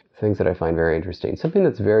me, things that I find very interesting. Something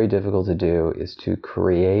that's very difficult to do is to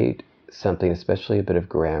create something, especially a bit of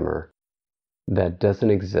grammar, that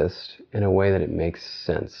doesn't exist in a way that it makes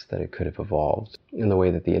sense, that it could have evolved, in the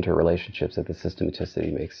way that the interrelationships, that the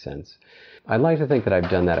systematicity makes sense. I'd like to think that I've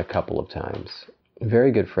done that a couple of times. A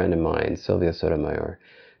very good friend of mine, Sylvia Sotomayor,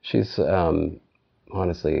 she's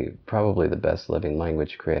honestly probably the best living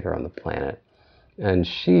language creator on the planet. And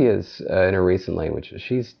she is, in a recent language,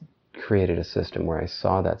 she's created a system where I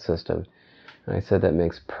saw that system and I said, that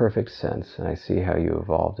makes perfect sense, and I see how you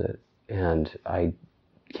evolved it. And I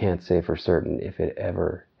can't say for certain if it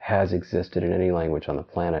ever has existed in any language on the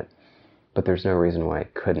planet, but there's no reason why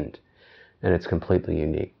it couldn't, and it's completely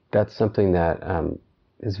unique. That's something that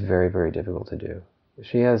is very, very difficult to do.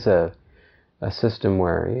 She has a system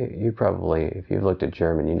where you probably, if you've looked at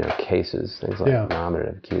German, you know cases, things like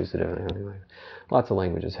nominative, accusative, and everything like that. Lots of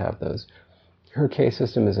languages have those. Her case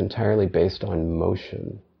system is entirely based on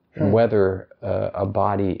motion, whether a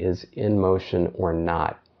body is in motion or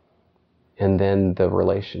not, and then the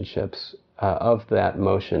relationships of that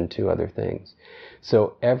motion to other things.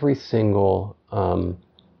 So every single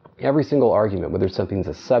argument, whether something's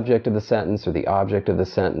the subject of the sentence or the object of the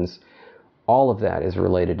sentence, all of that is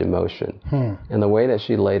related to motion. And the way that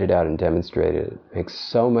she laid it out and demonstrated it makes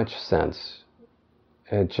so much sense.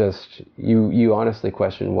 It just, you honestly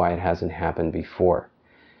question why it hasn't happened before.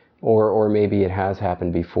 Or maybe it has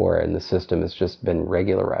happened before and the system has just been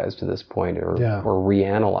regularized to this point or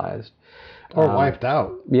reanalyzed. Or wiped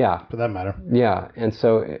out. Yeah. For that matter. Yeah. And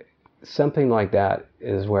so something like that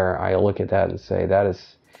is where I look at that and say, that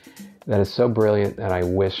is so brilliant that I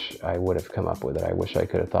wish I would have come up with it. I wish I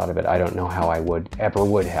could have thought of it. I don't know how I would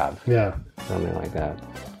have. Yeah. Something like that.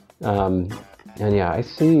 And yeah, I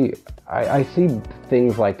see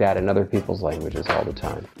things like that in other people's languages all the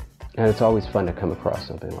time. And it's always fun to come across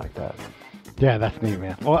something like that. Yeah, that's neat,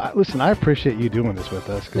 man. Well, listen, I appreciate you doing this with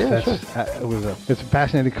us because it's a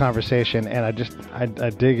fascinating conversation, and I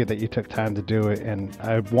dig it that you took time to do it, and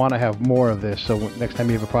I want to have more of this. So next time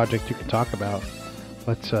you have a project you can talk about,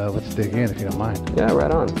 let's dig in if you don't mind. Yeah,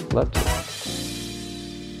 right on. Love to.